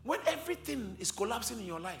 When everything is collapsing in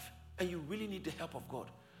your life and you really need the help of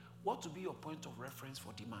God, what will be your point of reference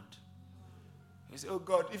for demand? You say, oh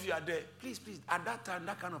God, if you are there, please, at that time,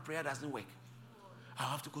 that kind of prayer doesn't work. I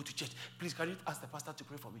have to go to church. Please, can you ask the pastor to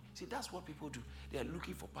pray for me? See, that's what people do. They are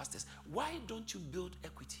looking for pastors. Why don't you build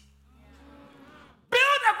equity? Build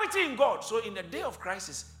equity in God. So in the day of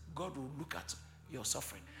crisis, God will look at your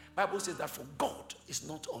suffering. Bible says that for God is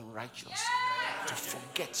not unrighteous to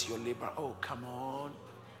forget your labor. Oh, come on.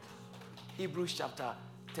 Hebrews chapter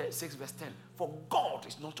 6 verse 10. For God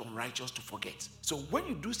is not unrighteous to forget. So when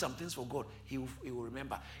you do some things for God, he will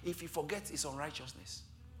remember. If he forgets, it's unrighteousness.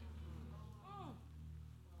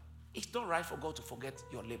 It's not right for God to forget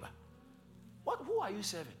your labor. Who are you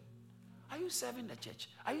serving? Are you serving the church?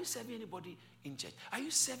 Are you serving anybody in church? Are you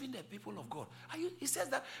serving the people of God? He says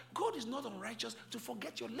that God is not unrighteous to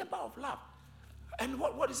forget your labor of love. And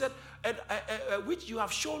what he said, which you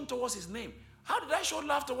have shown towards his name. How did I show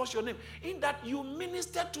love towards your name? In that you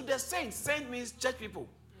ministered to the saints. Saint means church people.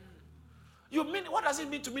 What does it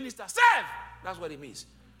mean to minister? Serve! That's what it means.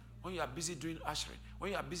 When you are busy doing ushering,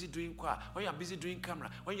 when you are busy doing choir, when you are busy doing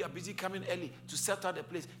camera, when you are busy coming early to set out the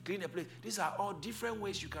place, clean the place. These are all different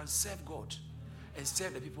ways you can serve God and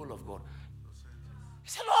serve the people of God. He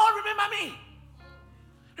said, Lord, remember me.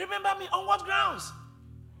 Remember me on what grounds?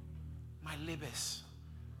 My labors,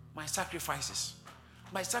 my sacrifices.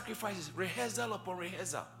 My sacrifices, rehearsal upon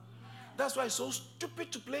rehearsal. That's why it's so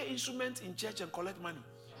stupid to play instruments in church and collect money.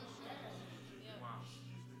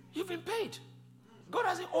 You've been paid. God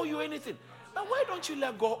doesn't owe you anything. But why don't you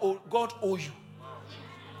let God owe you?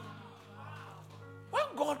 When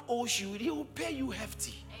God owes you, he will pay you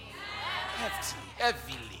heavily.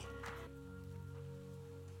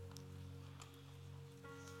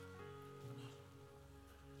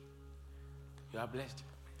 You are blessed.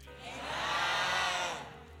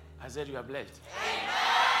 I said you are blessed.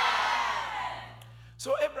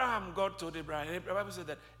 So Abraham, God told Abraham, and the Bible said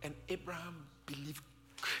that, and Abraham believed.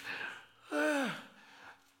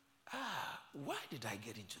 Why did I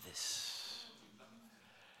get into this?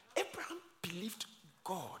 Abraham believed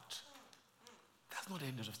God. That's not the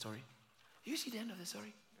end of the story. You see the end of the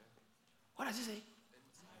story? What does it say?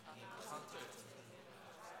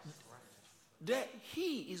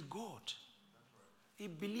 He is God. He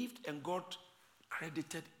believed and God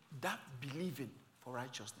credited that believing for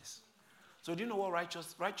righteousness. So do you know what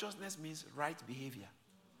righteousness means? Right behavior.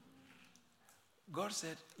 God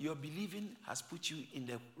said, your believing has put you in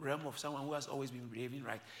the realm of someone who has always been behaving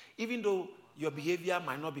right. Even though your behavior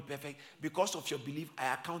might not be perfect, because of your belief,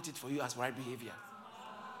 I account it for you as right behavior.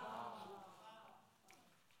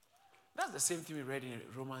 That's the same thing we read in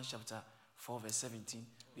Romans chapter 4 verse 17.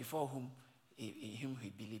 Before whom, in him we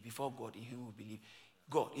believe. Before God, in him we believe.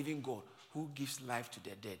 God, even God, who gives life to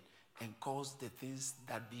the dead and calls the things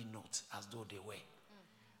that be not as though they were.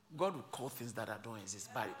 God will call things that don't exist.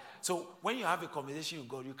 So when you have a conversation with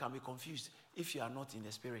God, you can be confused if you are not in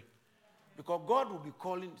the spirit. Because God will be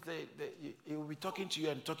calling, he will be talking to you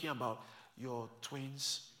and talking about your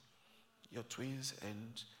twins,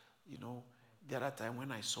 and, the other time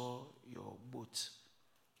when I saw your boat,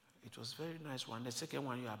 it was a very nice one. The second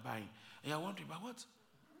one you are buying. And you're wondering, but what?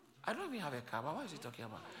 I don't even have a car, but what is he talking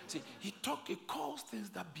about? See, he calls things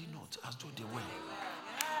that be not as though they were.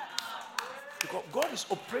 Because God is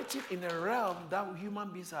operating in a realm that human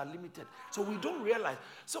beings are limited. So we don't realize.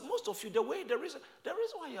 So most of you, the reason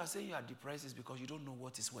why you are saying you are depressed is because you don't know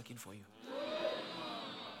what is working for you.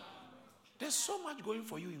 There's so much going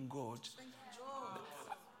for you in God.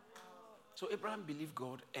 So Abraham believed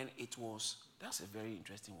God, and that's a very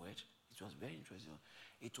interesting word. It was very interesting.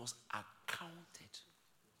 It was accounted.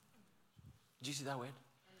 Do you see that word?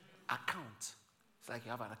 Account. It's like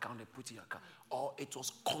you have an account, they put in your account. Or it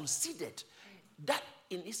was considered. That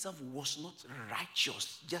in itself was not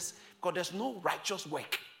righteous. Just because there's no righteous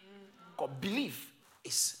work. Because belief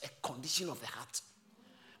is a condition of the heart.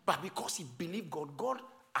 But because he believed God, God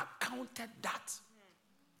accounted that.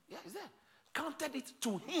 Yeah, is there? Counted it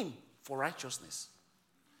to him for righteousness.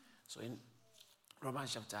 So in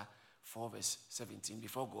Romans chapter 4 verse 17,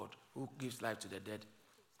 before God, who gives life to the dead,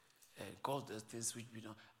 calls those things which be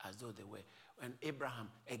known as though they were. And Abraham,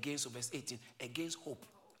 against verse 18, against hope,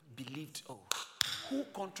 believed. Who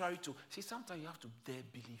contrary to? See, sometimes you have to dare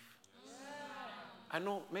believe. I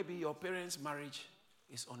know maybe your parents' marriage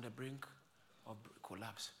is on the brink of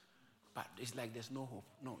collapse, but it's like there's no hope.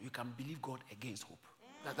 No, you can believe God against hope.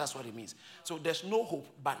 That's what it means. So there's no hope,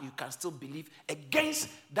 but you can still believe against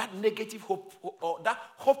that negative hope or that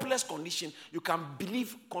hopeless condition. You can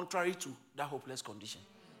believe contrary to that hopeless condition.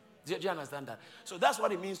 Do you understand that? So that's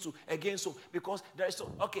what it means to against hope. Because there is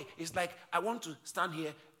it's like I want to stand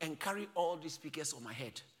here and carry all these speakers on my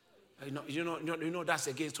head. You know that's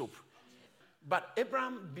against hope. But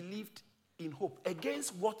Abraham believed in hope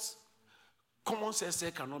against what common sense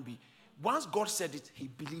said cannot be. Once God said it, he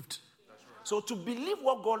believed. So to believe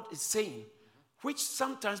what God is saying, which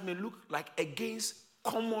sometimes may look like against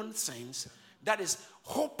common sense, that is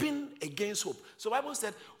hoping against hope. So the Bible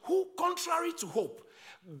said, who contrary to hope,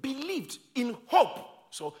 believed in hope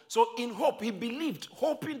So in hope, he believed,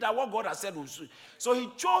 hoping that what God has said will see. So he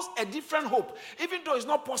chose a different hope. Even though it's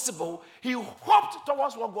not possible, he hoped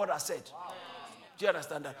towards what God has said. Wow. Do you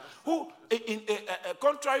understand that? Who,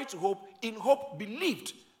 contrary to hope, in hope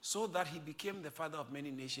believed, so that he became the father of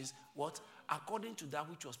many nations. What? According to that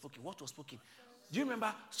which was spoken. What was spoken? Do you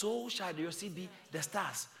remember? So shall your seed be the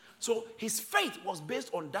stars. So his faith was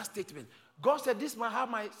based on that statement. God said, this man, how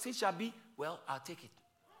my seed shall be. Well, I'll take it.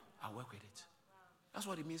 I'll work with it. That's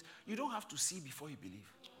what it means. You don't have to see before you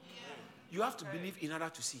believe. You have to believe in order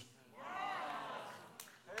to see.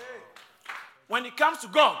 When it comes to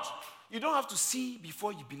God, you don't have to see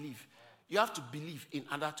before you believe. You have to believe in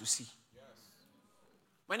order to see.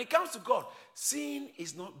 When it comes to God, seeing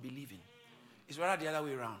is not believing. It's rather the other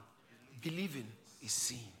way around. Believing is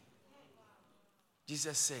seeing.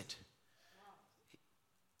 Jesus said,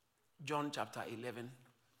 John chapter 11,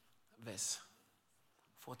 verse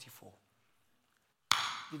 44.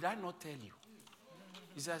 Did I not tell you?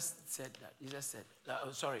 Jesus said that. Jesus said,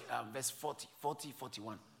 verse 40,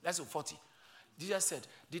 41. Let's go 40. Jesus said,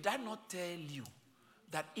 did I not tell you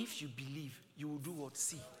that if you believe, you will do what?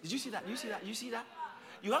 See. Did you see that? You see that? You see that?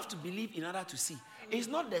 You have to believe in order to see. It's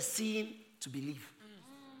not the seeing to believe.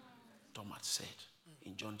 Thomas said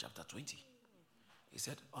in John chapter 20, he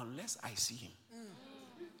said, unless I see him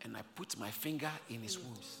and I put my finger in his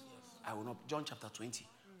wounds, I will not. John chapter 20,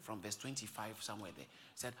 from verse 25, somewhere there.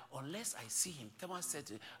 He said, unless I see him. Thomas said,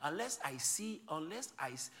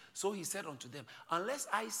 so he said unto them, unless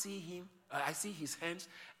I see him, I see his hands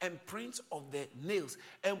and prints of the nails,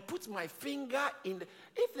 and put my finger in the...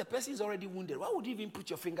 If the person is already wounded, why would you even put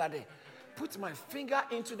your finger there? Put my finger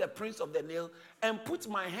into the prints of the nail, and put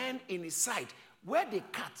my hand in his side. Where they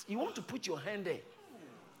cut, you want to put your hand there.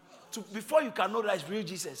 Before you can know that it's real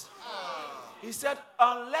Jesus. He said,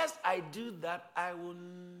 unless I do that, I will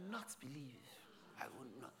not believe. I will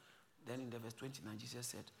not. Then in the verse 29, Jesus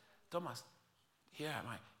said, Thomas, here am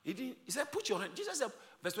I. He said, put your hand. Jesus said,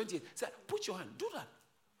 verse 28, said, put your hand. Do that.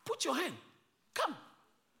 Put your hand. Come.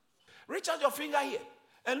 Reach out your finger here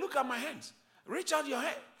and look at my hands. Reach out your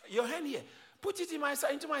hand here. Put it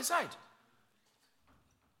into my side.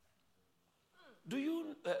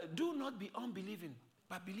 Do not be unbelieving,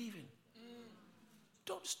 but believing.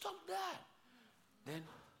 Don't stop that. Then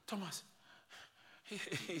Thomas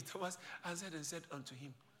answered and said unto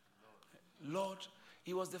him, Lord,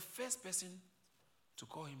 he was the first person to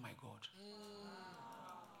call him my God.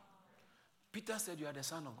 Peter said, you are the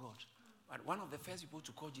Son of God. But one of the first people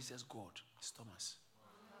to call Jesus God is Thomas.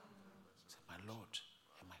 He said, my Lord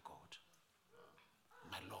and my God.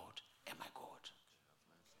 My Lord and my God.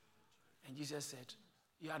 And Jesus said,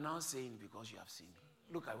 you are now saying because you have seen me.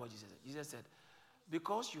 Look at what Jesus said. Jesus said,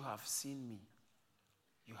 because you have seen me,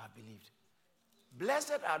 you have believed.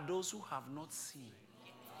 Blessed are those who have not seen.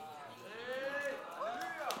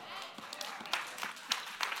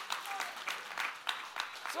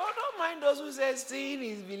 So don't mind those who say seeing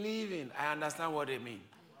is believing. I understand what they mean.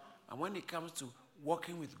 And when it comes to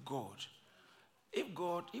walking with God,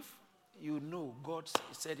 if you know God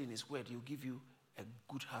said in his word, he'll give you a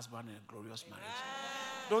good husband and a glorious marriage.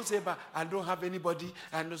 Don't say, but I don't have anybody,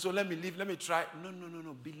 and so let me live, let me try. No.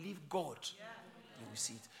 Believe God. You will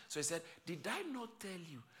see it. So he said, did I not tell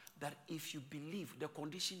you that if you believe, the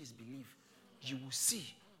condition is believe, you will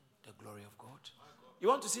see the glory of God? You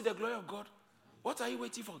want to see the glory of God? What are you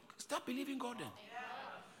waiting for? Start believing God then.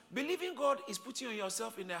 Believing God is putting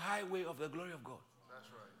yourself in the highway of the glory of God.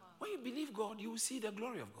 That's right. When you believe God, you will see the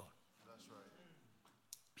glory of God. That's right.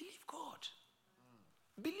 Believe God.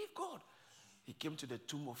 Believe God. He came to the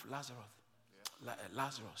tomb of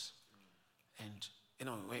Lazarus. And,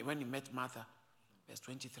 when he met Martha, verse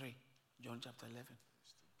 23, John chapter 11,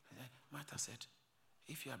 Martha said,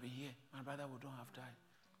 if you have been here, my brother would not have died.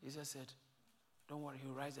 Jesus said, don't worry,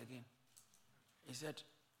 he'll rise again. He said,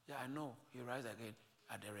 yeah, I know he'll rise again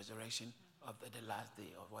at the resurrection of the last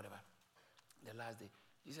day or whatever. The last day.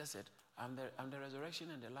 Jesus said, I'm the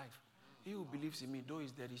resurrection and the life. He who believes in me, though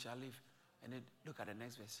he's dead, he shall live. And then look at the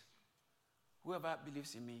next verse. Whoever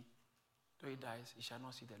believes in me, though he dies, he shall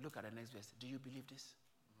not see death. Look at the next verse. Do you believe this?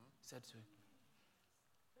 He said to him.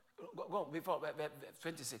 Go before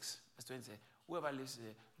 26. Verse 26. Whoever lives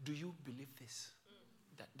there, do you believe this?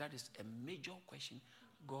 That is a major question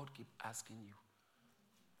God keeps asking you.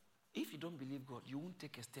 If you don't believe God, you won't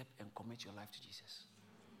take a step and commit your life to Jesus.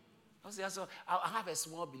 I have a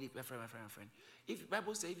small belief, my friend. If the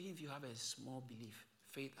Bible says, even if you have a small belief,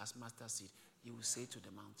 faith as mustard seed, you will say to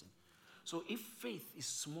the mountain. So if faith is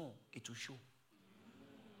small, it will show.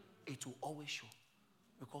 It will always show.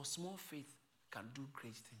 Because small faith can do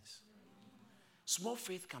great things. Small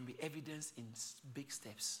faith can be evidenced in big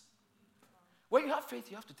steps. When you have faith,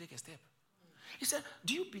 you have to take a step. He said,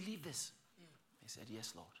 do you believe this? He said,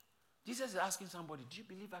 yes, Lord. Jesus is asking somebody, do you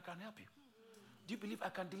believe I can help you? Do you believe I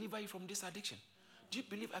can deliver you from this addiction? Do you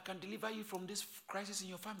believe I can deliver you from this crisis in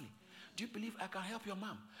your family? Do you believe I can help your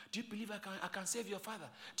mom? Do you believe I can save your father?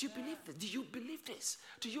 Do you believe this? Do you believe this?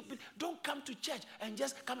 Don't come to church and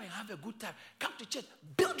just come and have a good time. Come to church,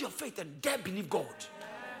 build your faith, and dare believe God.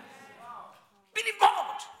 Believe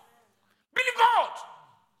God. Believe God.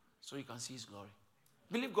 So you can see his glory.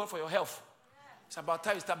 Believe God for your health. It's about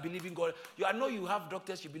time you start believing God. I know you have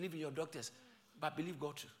doctors, you believe in your doctors, but believe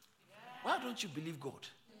God too. Why don't you believe God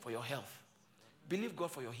for your health? Believe God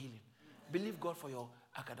for your healing. Believe God for your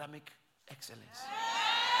academic excellence.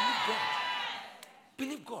 Believe God.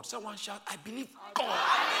 Believe God. Someone shout, I believe God.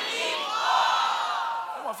 I believe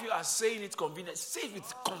God. Some of you are saying it convenient. Say it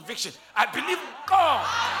with conviction. I believe God.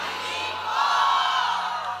 I believe God.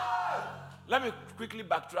 Let me quickly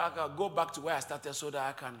backtrack. I'll go back to where I started so that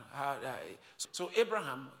I can. So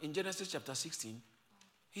Abraham, in Genesis chapter 16,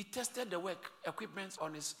 he tested the work equipment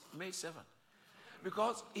on his maid servant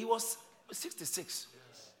because he was 66.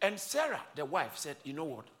 And Sarah, the wife, said, you know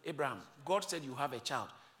what, Abraham, God said you have a child,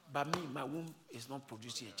 but me, my womb is not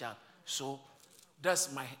producing a child. So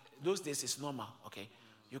those days is normal, okay?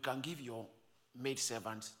 You can give your maid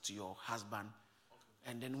servant to your husband,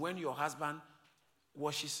 and then when your husband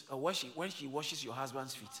when she washes your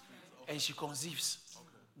husband's feet, and she conceives,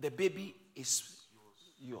 the baby is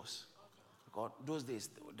yours. Because those days,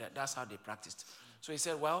 that's how they practiced. So he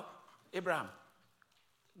said, well, Abraham,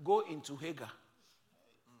 go into Hagar.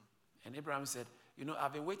 And Abraham said,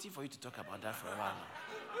 I've been waiting for you to talk about that for a while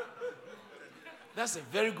now. That's a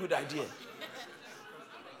very good idea.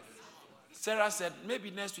 Sarah said, maybe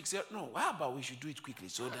next week. Said, no, how about we should do it quickly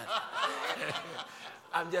so that...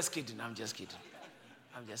 I'm just kidding.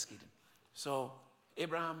 So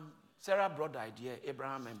Sarah brought the idea.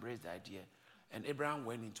 Abraham embraced the idea. And Abraham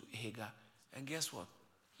went into Hagar. And guess what?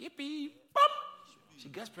 Yippee, bam! She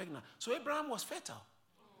gets pregnant. So Abraham was fertile.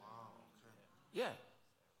 Wow, okay. Yeah.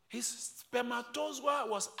 His spermatozoa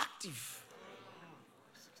was active.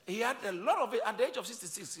 He had a lot of it. At the age of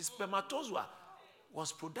 66, his spermatozoa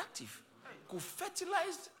was productive. Could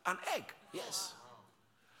fertilize an egg. Yes.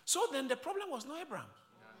 So then the problem was not Abraham.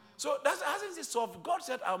 So that's hasn't it solved. God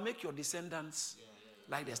said, I'll make your descendants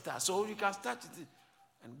like the stars. So you can start it.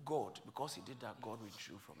 And God, because he did that, God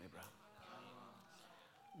withdrew from Abraham.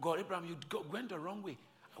 God, Abraham, you went the wrong way.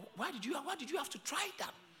 Why did you have to try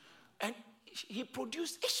that? And he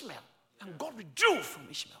produced Ishmael. And God withdrew from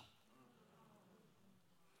Ishmael.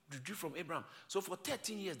 Withdrew from Abraham. So for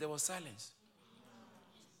 13 years, there was silence.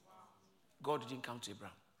 God didn't come to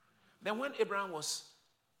Abraham. Then when Abraham was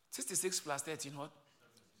 66 plus 13, what?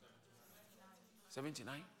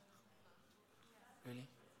 79? Really?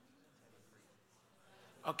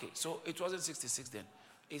 Okay, so it wasn't 66 then.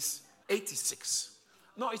 It's 86.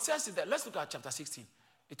 No, it says it there. Let's look at chapter 16.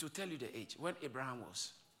 It will tell you the age when Abraham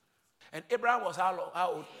was. And Abraham was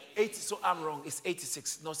how old? 80. So I'm wrong. It's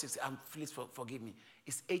 86, not 60. Please forgive me.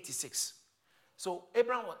 It's 86. So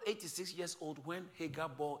Abraham was 86 years old when Hagar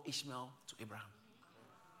bore Ishmael to Abraham.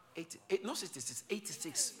 Not 66,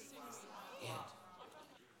 86. Yeah.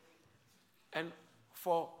 And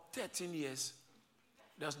for 13 years,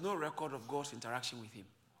 there's no record of God's interaction with him.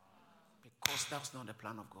 Because that's not the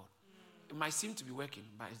plan of God. It might seem to be working,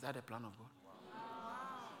 but is that the plan of God?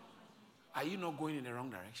 Are you not going in the wrong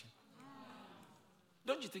direction?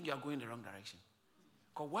 Don't you think you are going in the wrong direction?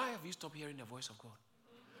 Because why have you stopped hearing the voice of God?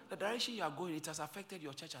 The direction you are going, it has affected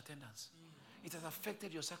your church attendance. It has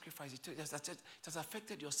affected your sacrifice. It has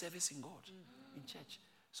affected your service in God, in church.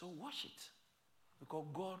 So watch it. Because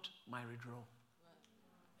God might withdraw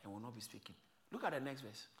and will not be speaking. Look at the next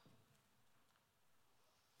verse.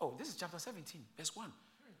 Oh, this is chapter 17, verse 1.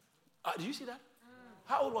 Do you see that?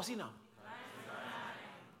 How old was he now?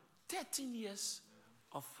 13 years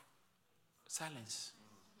of silence.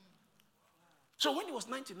 So when he was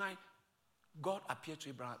 99, God appeared to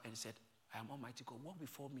Abraham and said, I am Almighty God. Walk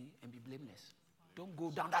before me and be blameless. Don't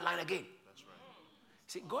go down that line again. That's right.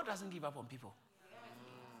 See, God doesn't give up on people.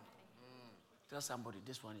 Tell somebody,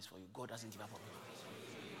 this one is for you. God doesn't give up on people.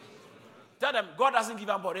 Tell them, God doesn't give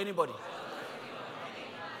up on anybody.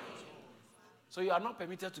 So you are not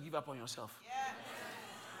permitted to give up on yourself.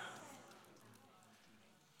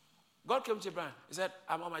 God came to Abraham. He said,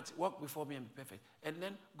 I'm Almighty. Walk before me and be perfect. And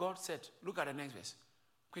then God said, look at the next verse.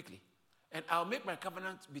 Quickly. And I'll make my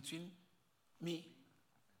covenant between me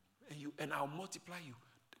and you, and I'll multiply you.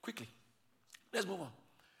 Quickly. Let's move on.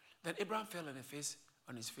 Then Abraham fell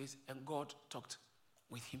on his face, and God talked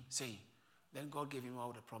with him, saying, Then God gave him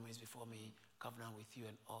all the promise before me, covenant with you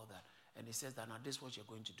and all that. And he says that now this is what you're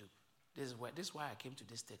going to do. This is why I came to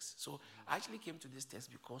this text. So I actually came to this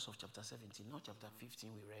text because of chapter 17, not chapter 15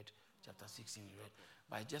 we read, chapter 16 we read,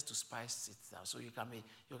 but just to spice it down so you can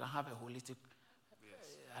have a holistic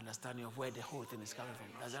understanding of where the whole thing is coming from.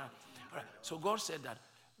 That's right. All right. So God said that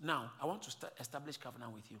now I want to establish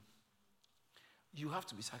covenant with you. You have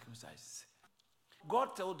to be circumcised.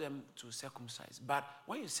 God told them to circumcise, but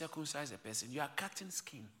when you circumcise a person, you are cutting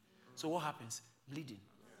skin. So what happens? Bleeding.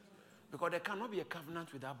 Because there cannot be a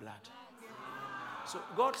covenant without blood. So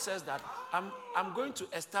God says that I'm going to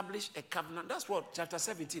establish a covenant. That's what chapter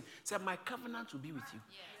 17 said. My covenant will be with you.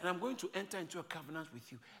 And I'm going to enter into a covenant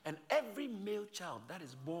with you. And every male child that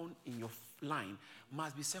is born in your line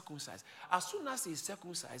must be circumcised. As soon as he is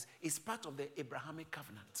circumcised, it's part of the Abrahamic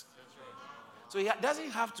covenant. So he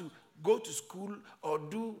doesn't have to go to school or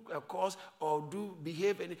do a course or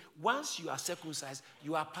behave. Once you are circumcised,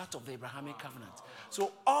 you are part of the Abrahamic covenant.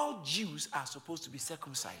 So all Jews are supposed to be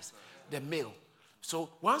circumcised, the male. So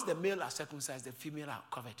once the male are circumcised, the female are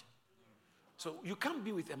covered. So you can't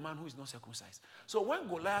be with a man who is not circumcised. So when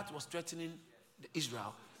Goliath was threatening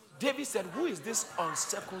Israel, David said, who is this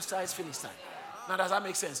uncircumcised Philistine? Now does that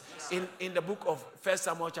make sense? In the book of 1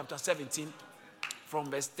 Samuel chapter 17, from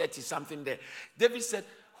verse 30 something there, David said,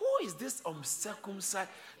 who is this uncircumcised?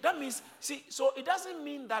 That means, see, so it doesn't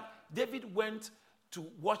mean that David went to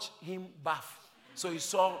watch him bath. So he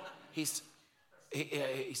saw his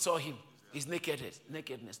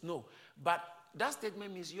nakedness. No. But that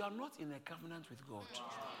statement means you are not in a covenant with God.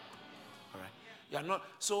 All right. You are not.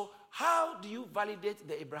 So how do you validate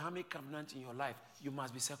the Abrahamic covenant in your life? You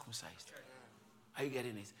must be circumcised. Are you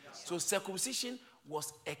getting it? So circumcision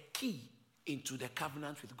was a key into the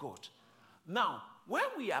covenant with God. Now, when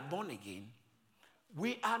we are born again,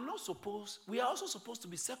 we are also supposed to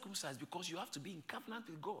be circumcised because you have to be in covenant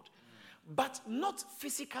with God. But not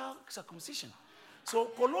physical circumcision. So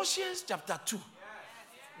Colossians chapter 2,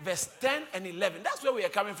 verse 10 and 11. That's where we are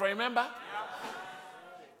coming from, remember?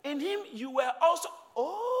 In him you were also,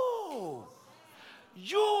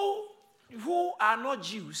 you who are not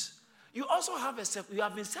Jews, you also have you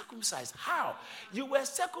have been circumcised. How? You were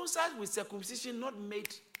circumcised with circumcision not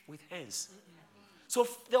made with hands. So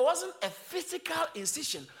there wasn't a physical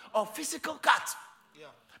incision or physical cut. Yeah.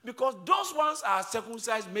 Because those ones are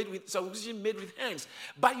circumcision made with hands.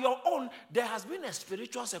 By your own, there has been a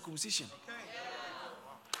spiritual circumcision. Okay.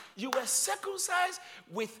 You were circumcised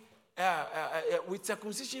with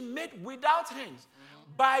circumcision made without hands.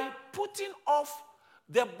 By putting off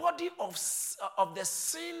the body of the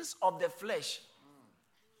sins of the flesh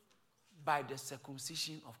by the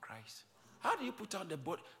circumcision of Christ. How do you put off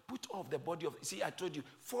the body of? See, I told you,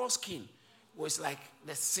 foreskin was like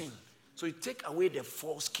the sin. So you take away the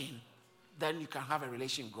foreskin, then you can have a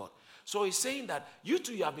relation with God. So he's saying that you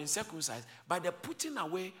have been circumcised by the putting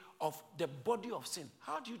away of the body of sin.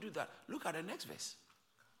 How do you do that? Look at the next verse.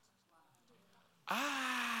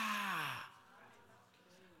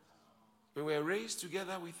 We were raised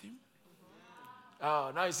together with him.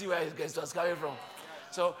 Oh, now you see where it was coming from.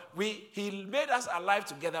 So he made us alive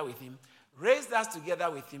together with him, raised us together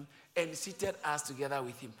with him, and seated us together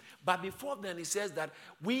with him. But before then, he says that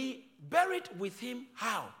we buried with him.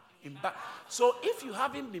 How? So if you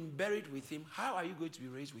haven't been buried with him, how are you going to be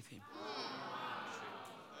raised with him?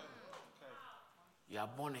 You are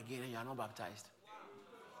born again and you are not baptized.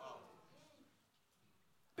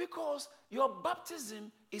 Because your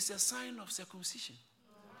baptism is a sign of circumcision.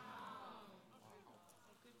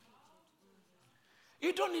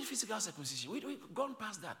 You don't need physical circumcision. We've gone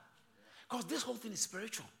past that. Because this whole thing is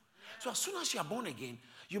spiritual. So as soon as you are born again,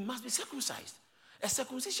 you must be circumcised. A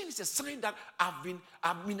circumcision is a sign that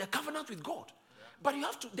I'm in a covenant with God. But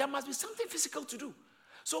there must be something physical to do.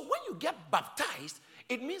 So when you get baptized,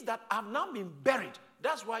 it means that I've now been buried.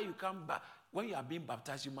 That's why you come back. When you are being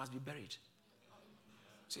baptized, you must be buried.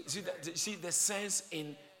 See the sense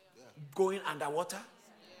in going underwater?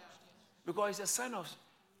 Because it's a sign of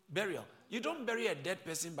burial. You don't bury a dead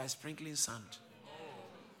person by sprinkling sand.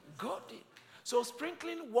 God did. So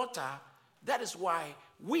sprinkling water, that is why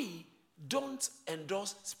we don't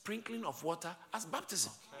endorse sprinkling of water as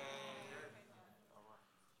baptism.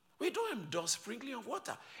 We don't endorse sprinkling of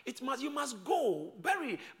water. You must go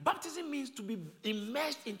bury. Baptism means to be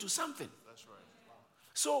immersed into something. That's right.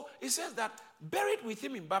 So it says that buried with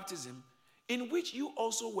him in baptism, in which you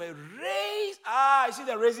also were raised. You see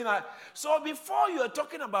the raising. So before you are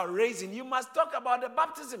talking about raising, you must talk about the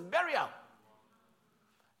baptism, burial.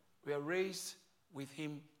 We are raised with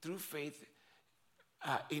him through faith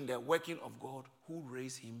in the working of God who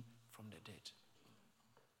raised him from the dead.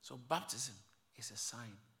 So baptism is a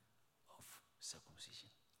sign of circumcision.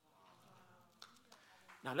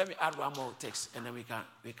 Now let me add one more text and then we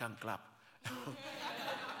can clap.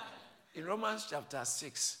 In Romans chapter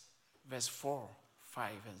 6, verse 4,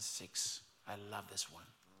 5, and 6. I love this one.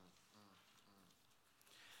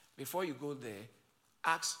 Before you go there,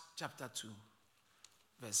 Acts chapter 2,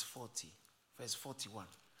 verse 40, verse 41.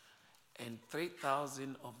 And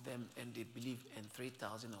 3,000 of them, and they believed, and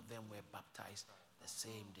 3,000 of them were baptized the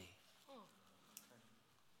same day.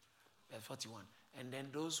 Verse 41. And then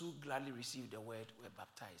those who gladly received the word were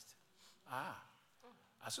baptized.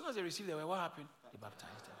 As soon as they received the word, what happened? They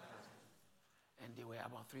baptized them. And they were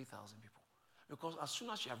about 3,000 people. Because as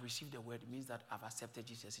soon as you have received the word, it means that I've accepted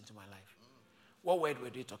Jesus into my life. What word were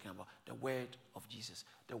they talking about? The word of Jesus.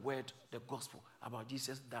 The word, the gospel, about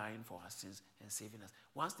Jesus dying for our sins and saving us.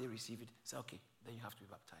 Once they receive it, say, okay, then you have to be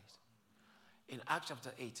baptized. In Acts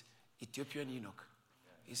chapter 8, Ethiopian eunuch,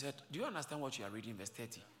 he said, do you understand what you are reading, verse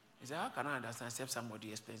 30? He said, how can I understand except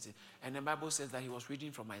somebody explains it? And the Bible says that he was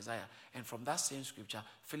reading from Isaiah. And from that same scripture,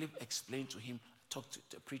 Philip explained to him,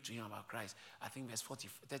 preached to him about Christ. I think verse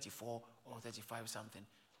 34 or 35 something.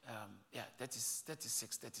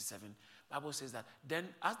 36, 37. Bible says that then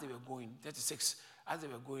as they were going, 36, as they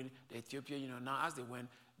were going, the Ethiopian, now as they went,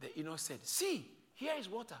 the eunuch said, see, here is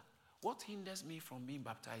water. What hinders me from being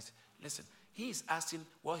baptized? Listen, he is asking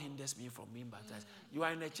what hinders me from being baptized. You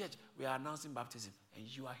are in a church, we are announcing baptism, and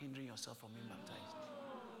you are hindering yourself from being baptized.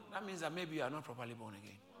 That means that maybe you are not properly born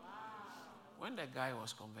again. When the guy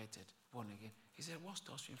was converted, born again, he said, what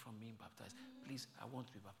stops me from being baptized? Please, I want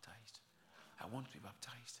to be baptized. I want to be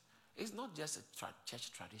baptized. It's not just a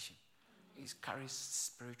church tradition. It carries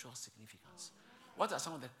spiritual significance. What are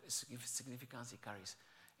some of the significance it carries?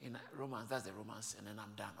 In Romans, that's the Romans, and then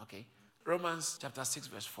I'm done, okay? Romans chapter 6,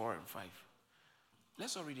 verse 4 and 5.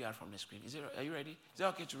 Let's all read it out from the screen. Are you ready? Is it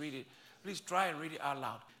okay to read it? Please try and read it out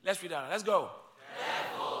loud. Let's read it out. Let's go.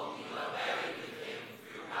 Therefore, we were buried with him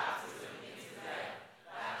through baptism into death,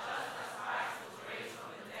 that just as Christ was raised from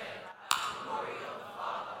the dead by the glory of the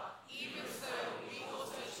Father, even so we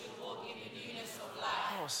also should walk in the newness of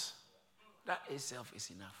life. Pause. That itself is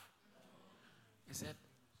enough. He said,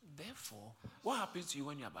 therefore, what happens to you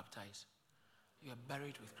when you are baptized? You are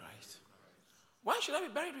buried with Christ. Why should I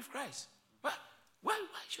be buried with Christ? Why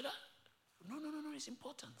should I? No, it's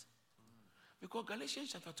important. Because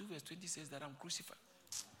Galatians chapter 2 verse 20 says that I'm crucified.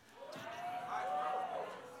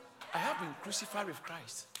 I have been crucified with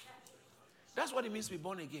Christ. That's what it means to be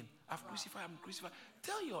born again. I'm crucified.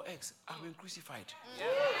 Tell your ex, I've been crucified. Yeah.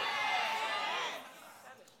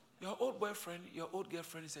 Your old boyfriend, your old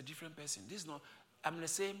girlfriend is a different person. This is not, I'm the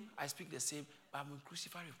same, I speak the same, but I'm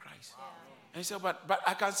crucified with Christ. Yeah. And he said, but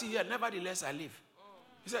I can see here, nevertheless I live.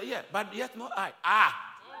 He said, yeah, but yet not I.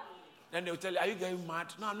 Then they'll tell you, are you going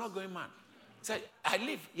mad? No, I'm not going mad. He said, I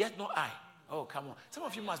live, yet not I. Oh, come on. Some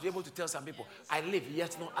of you must be able to tell some people, I live,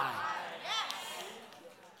 yet not I.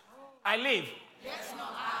 I live. Yes,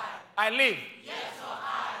 not I. I live. Yes, not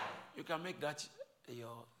I. You can make that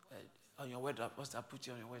on your word poster. Put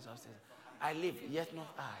it on your words upstairs. I live, yet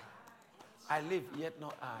not I. I live, yet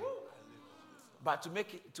not I. But to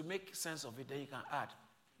make sense of it, then you can add,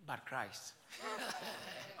 but Christ.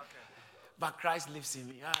 But Christ lives in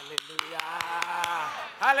me. Hallelujah.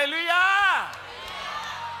 Hallelujah.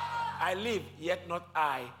 I live, yet not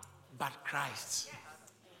I, but Christ.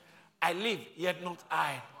 I live, yet not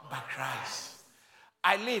I, but Christ.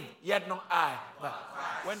 I live, yet not I, but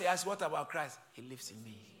when they ask what about Christ, he lives in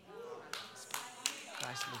me.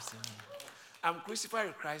 Christ lives in me. I'm crucified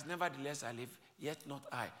with Christ, nevertheless I live, yet not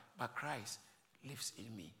I, but Christ lives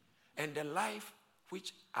in me. And the life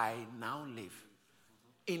which I now live,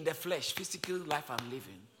 in the flesh, physical life I'm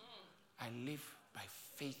living, I live by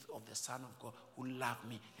faith of the Son of God who loved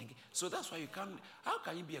me. So that's why how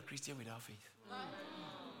can you be a Christian without faith?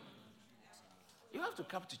 You have to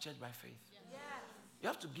come to church by faith. You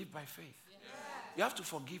have to give by faith. You have to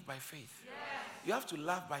forgive by faith. You have to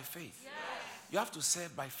love by faith. You have to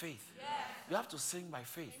serve by faith. You have to sing by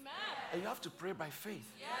faith. And you have to pray by faith.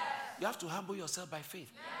 You have to humble yourself by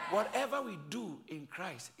faith. Whatever we do in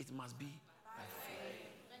Christ, it must be by faith.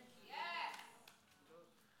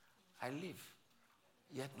 I live,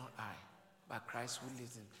 yet not I, but Christ who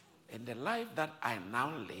lives in me. And the life that I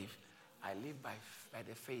now live, I live by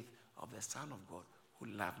the faith of the Son of God who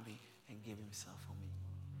loved me and gave himself for me.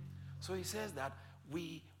 So he says that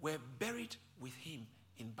we were buried with him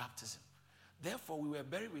in baptism. Therefore, we were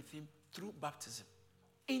buried with him through baptism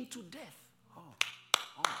into death.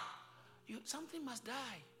 Something must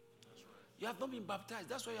die. You have not been baptized.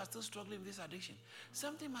 That's why you are still struggling with this addiction.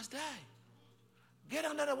 Something must die. Get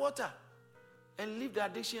under the water and leave the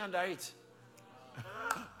addiction under it.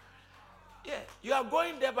 Yeah, you are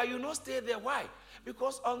going there, but you not stay there. Why?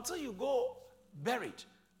 Because until you go buried,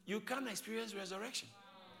 you can't experience resurrection.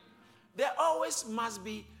 There always must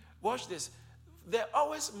be, watch this, there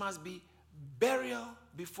always must be burial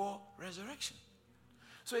before resurrection.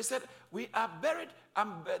 So he said, we are buried,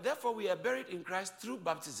 therefore we are buried in Christ through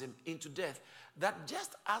baptism into death, that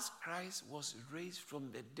just as Christ was raised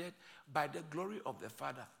from the dead by the glory of the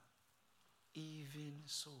Father, even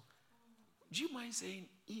so. Do you mind saying,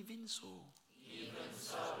 even so? Even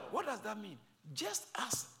so. What does that mean? Just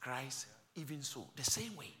as Christ, even so. The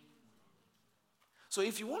same way. So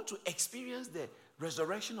if you want to experience the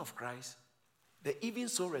resurrection of Christ, the even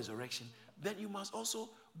so resurrection, then you must also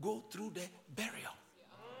go through the burial.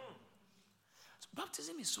 So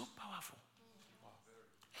baptism is so powerful.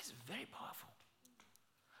 It's very powerful.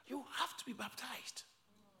 You have to be baptized.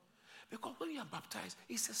 Because when you are baptized,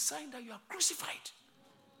 it's a sign that you are crucified.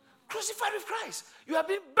 Crucified with Christ. You have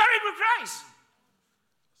been buried with Christ.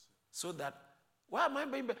 So that, why am I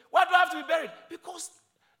being buried? Why do I have to be buried? Because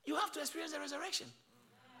you have to experience the resurrection.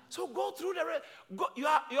 So go through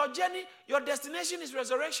your journey, your destination is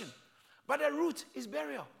resurrection. But the route is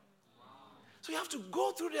burial. So you have to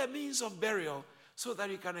go through the means of burial so that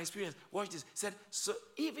you can experience. Watch this. It said, so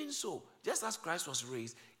even so, just as Christ was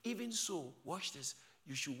raised, even so, watch this,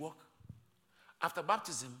 you should walk. After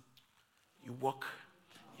baptism, you walk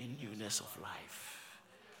in newness of life.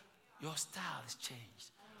 Your style is changed.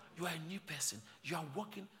 You are a new person. You are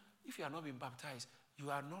walking. If you are not being baptized, you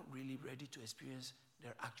are not really ready to experience the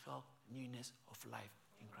actual newness of life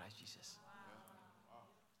in Christ Jesus.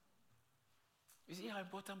 You see how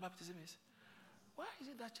important baptism is? Why is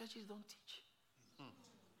it that churches don't teach?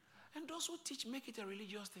 And those who teach make it a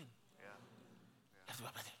religious thing. You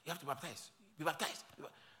have to baptize. Be baptized.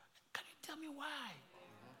 Can you tell me why?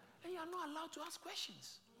 And you are not allowed to ask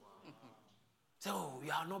questions. So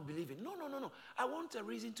you are not believing. No. I want a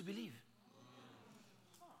reason to believe.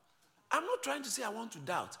 I'm not trying to say I want to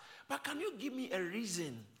doubt, but can you give me a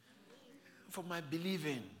reason for my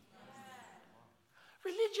believing?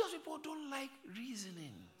 Religious people don't like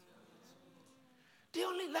reasoning. They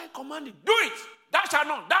only like commanding. Do it. Thou shalt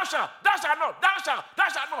not. Thou shalt. Thou shalt not. Thou shalt. Thou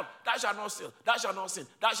shalt not. Thou shalt not steal. Thou shalt not sin.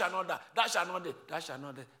 Thou shalt not die. Thou shalt not do. Thou shalt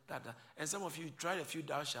not do. That. And some of you tried a few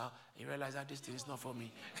thou shalt and you realize that this thing is not for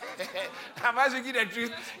me. Am I speaking the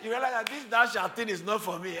truth? You realize that this thou shalt thing is not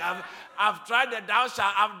for me. I've tried the thou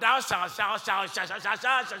shalt. Thou shalt.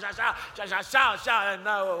 Shall. And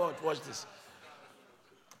now watch this.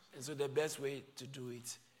 And so the best way to do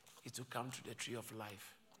it is to come to the tree of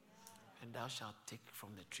life. And thou shalt take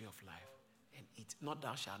from the tree of life and eat. Not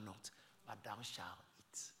thou shalt not, but thou shalt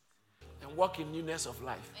eat. And walk in newness of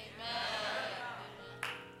life. Amen.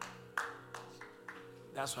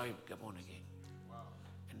 That's why you get born again. Wow.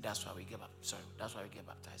 And that's why we get that's why we get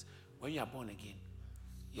baptized. When you are born again,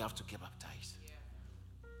 you have to get baptized. Yeah.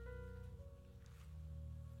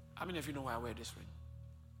 How many of you know why I wear this ring?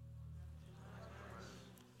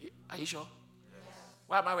 Are you sure? Yes.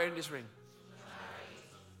 Why am I wearing this ring?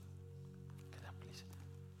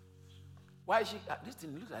 Why is she? This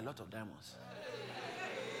thing looks like a lot of diamonds.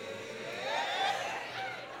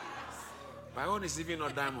 My own is even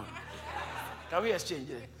not diamond. Can we exchange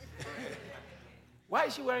it? Why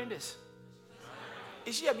is she wearing this?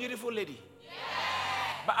 Is she a beautiful lady? Yes.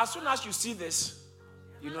 But as soon as you see this,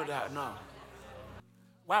 you know that no.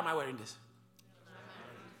 Why am I wearing this?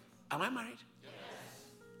 Am I married? Yes.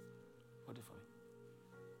 Hold it for me.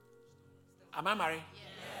 Am I married? Yes.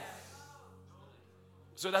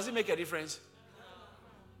 So does it make a difference?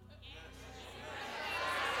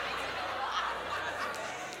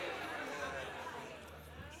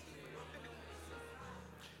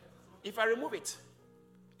 If I remove it,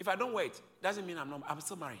 if I don't wear it, doesn't mean I'm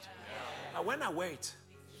still married. But when I wear it,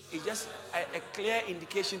 it's just a clear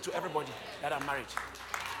indication to everybody that I'm married.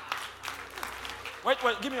 Wait,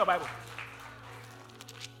 give me your Bible.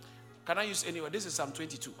 Can I use anywhere? This is Psalm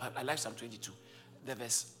 22. I like Psalm 22. The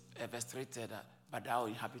verse 3 said that, but thou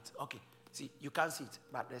inhabit. Okay, see, you can't see it,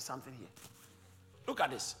 but there's something here. Look at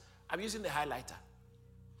this. I'm using the highlighter.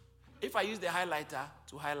 If I use the highlighter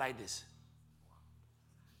to highlight this,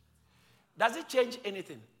 does it change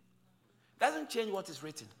anything? Doesn't change what is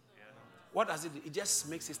written. Yeah. What does it do? It just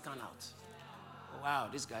makes it stand out. Wow,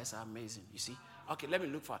 these guys are amazing. You see? Okay, let me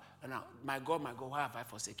look for now. My God, why have I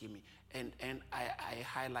forsaken me? And I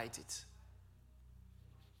highlight it.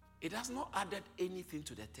 It has not added anything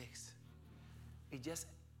to the text. It just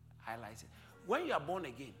highlights it. When you are born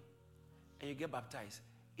again and you get baptized,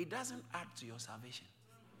 it doesn't add to your salvation.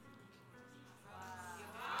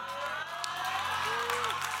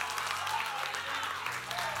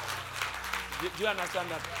 Do you understand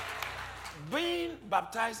that? Being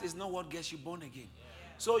baptized is not what gets you born again.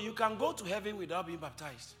 So you can go to heaven without being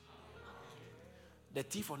baptized. The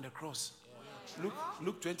thief on the cross.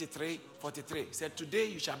 Luke 23:43 said, today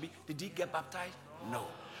you shall be. Did he get baptized? No.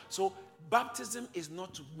 So baptism is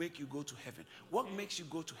not to make you go to heaven. What makes you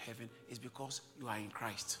go to heaven is because you are in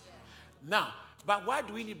Christ. Now, but why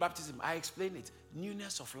do we need baptism? I explain it.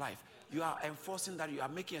 Newness of life. You are enforcing that, you are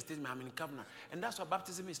making a statement, I'm in covenant. And that's why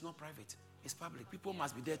baptism is not private. It's public. People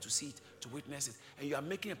must be there to see it, to witness it. And you are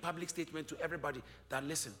making a public statement to everybody that,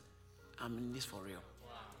 listen, I'm in this for real.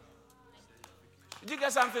 Did you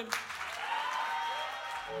get something?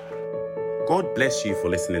 God bless you for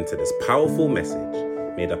listening to this powerful message.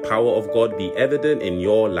 May the power of God be evident in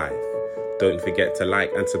your life. Don't forget to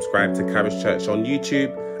like and subscribe to Charis Church on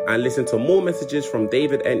YouTube and listen to more messages from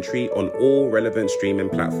David Entry on all relevant streaming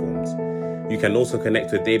platforms. You can also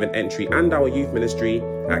connect with David Entry and our youth ministry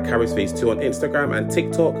at Charis Phase 2 on Instagram and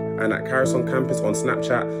TikTok, and at Charis on Campus on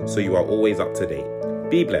Snapchat, so you are always up to date.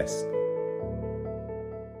 Be blessed.